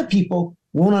knows other people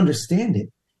won't understand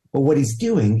it. But what he's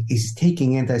doing is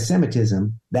taking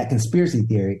anti-Semitism, that conspiracy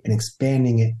theory, and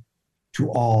expanding it to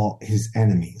all his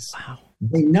enemies. Wow.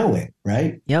 They know it,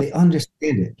 right? Yep. They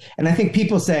understand it. And I think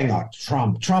people saying, oh,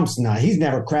 Trump's not, he's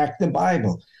never cracked the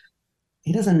Bible.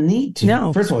 He doesn't need to.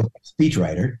 No. First of all, he's a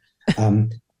speechwriter.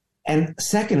 And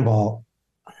second of all,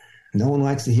 no one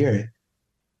likes to hear it.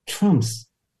 Trump's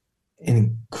an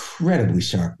incredibly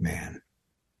sharp man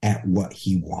at what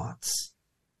he wants.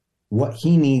 What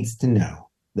he needs to know.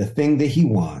 The thing that he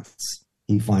wants,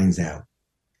 he finds out.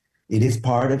 It is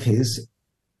part of his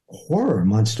horror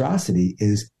monstrosity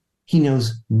is he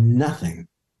knows nothing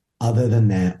other than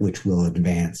that which will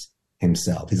advance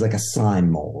himself. He's like a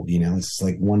slime mold, it's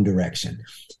like one direction.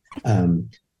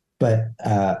 But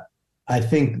I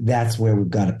think that's where we've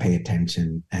got to pay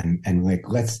attention and like,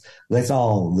 let's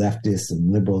all leftists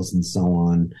and liberals and so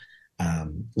on.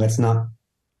 Let's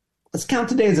count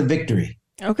today as a victory.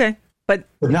 Okay. But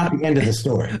not the end of the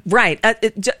story. Right.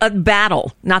 A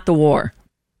battle, not the war.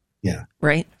 Yeah.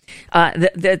 Right.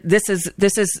 This is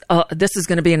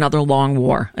going to be another long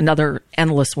war, another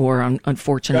endless war,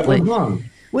 unfortunately.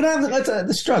 The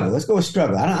struggle. Let's go with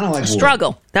struggle. I don't like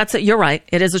struggle. War. That's it. You're right.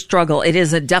 It is a struggle. It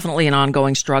is definitely an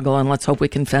ongoing struggle, and let's hope we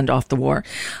can fend off the war.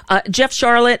 Jeff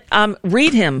Sharlet,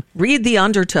 read him. Read The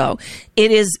Undertow.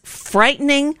 It is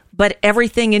frightening, but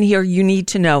everything in here you need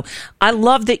to know. I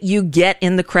love that you get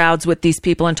in the crowds with these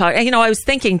people and talk. You know, I was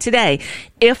thinking today,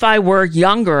 if I were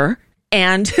younger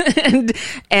and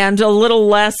and a little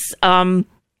less, I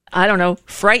don't know,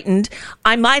 frightened,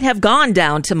 I might have gone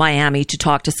down to Miami to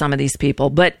talk to some of these people.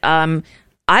 But I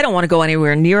don't want to go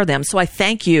anywhere near them. So I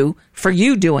thank you for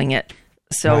you doing it.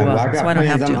 So, so I don't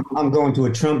have to. I'm going to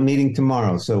a Trump meeting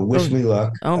tomorrow, so wish me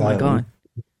luck. Oh my God.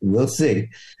 We'll see.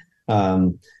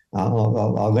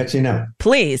 I'll let you know.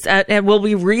 Please. And will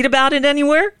we read about it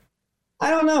anywhere? I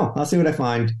don't know. I'll see what I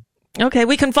find. Okay,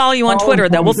 we can follow you on Twitter,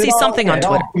 though. We'll see something on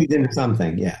Twitter. Into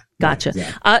something, yeah. Gotcha.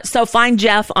 Yeah. So find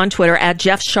Jeff on Twitter at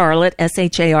Jeff Sharlet,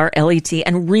 Sharlet,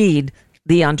 and read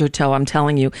The Undertow. I'm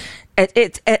telling you, at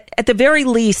the very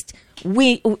least,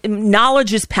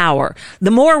 knowledge is power.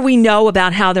 The more we know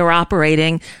about how they're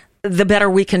operating, the better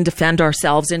we can defend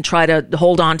ourselves and try to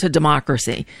hold on to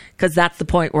democracy, because that's the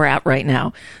point we're at right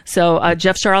now. So,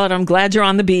 Jeff Sharlet, I'm glad you're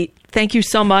on the beat. Thank you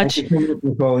so much. Thank you,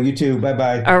 Nicole. You too.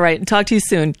 Bye-bye. All right. Talk to you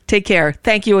soon. Take care.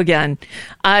 Thank you again.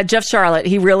 Jeff Sharlet,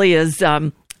 he really is,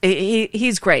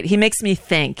 he's great. He makes me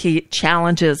think. He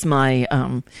challenges my,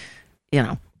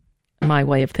 my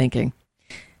way of thinking.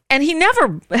 And he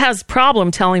never has problem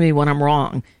telling me when I'm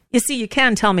wrong. You see, you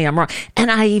can tell me I'm wrong.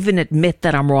 And I even admit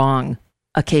that I'm wrong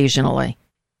occasionally.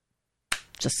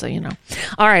 Just so you know.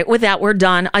 All right. With that, we're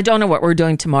done. I don't know what we're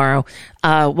doing tomorrow.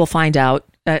 We'll find out.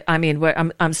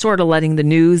 I'm sort of letting the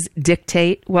news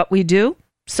dictate what we do.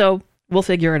 So we'll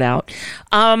figure it out.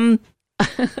 All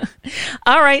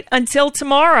right. Until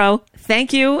tomorrow.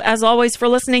 Thank you, as always, for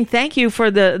listening. Thank you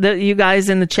for the you guys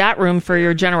in the chat room for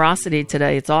your generosity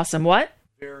today. It's awesome. What?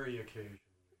 Very occasionally.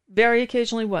 Very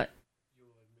occasionally what?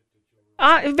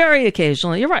 Very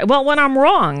occasionally. You're right. Well, when I'm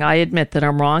wrong, I admit that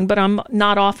I'm wrong, but I'm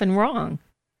not often wrong.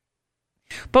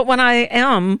 But when I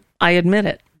am, I admit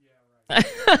it. Yeah,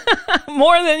 right.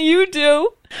 More than you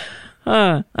do.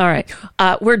 All right.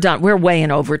 We're done. We're way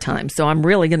in overtime. So I'm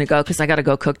really going to go because I got to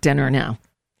go cook dinner now.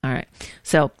 All right.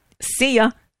 So see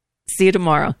ya. See you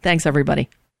tomorrow. Thanks, everybody.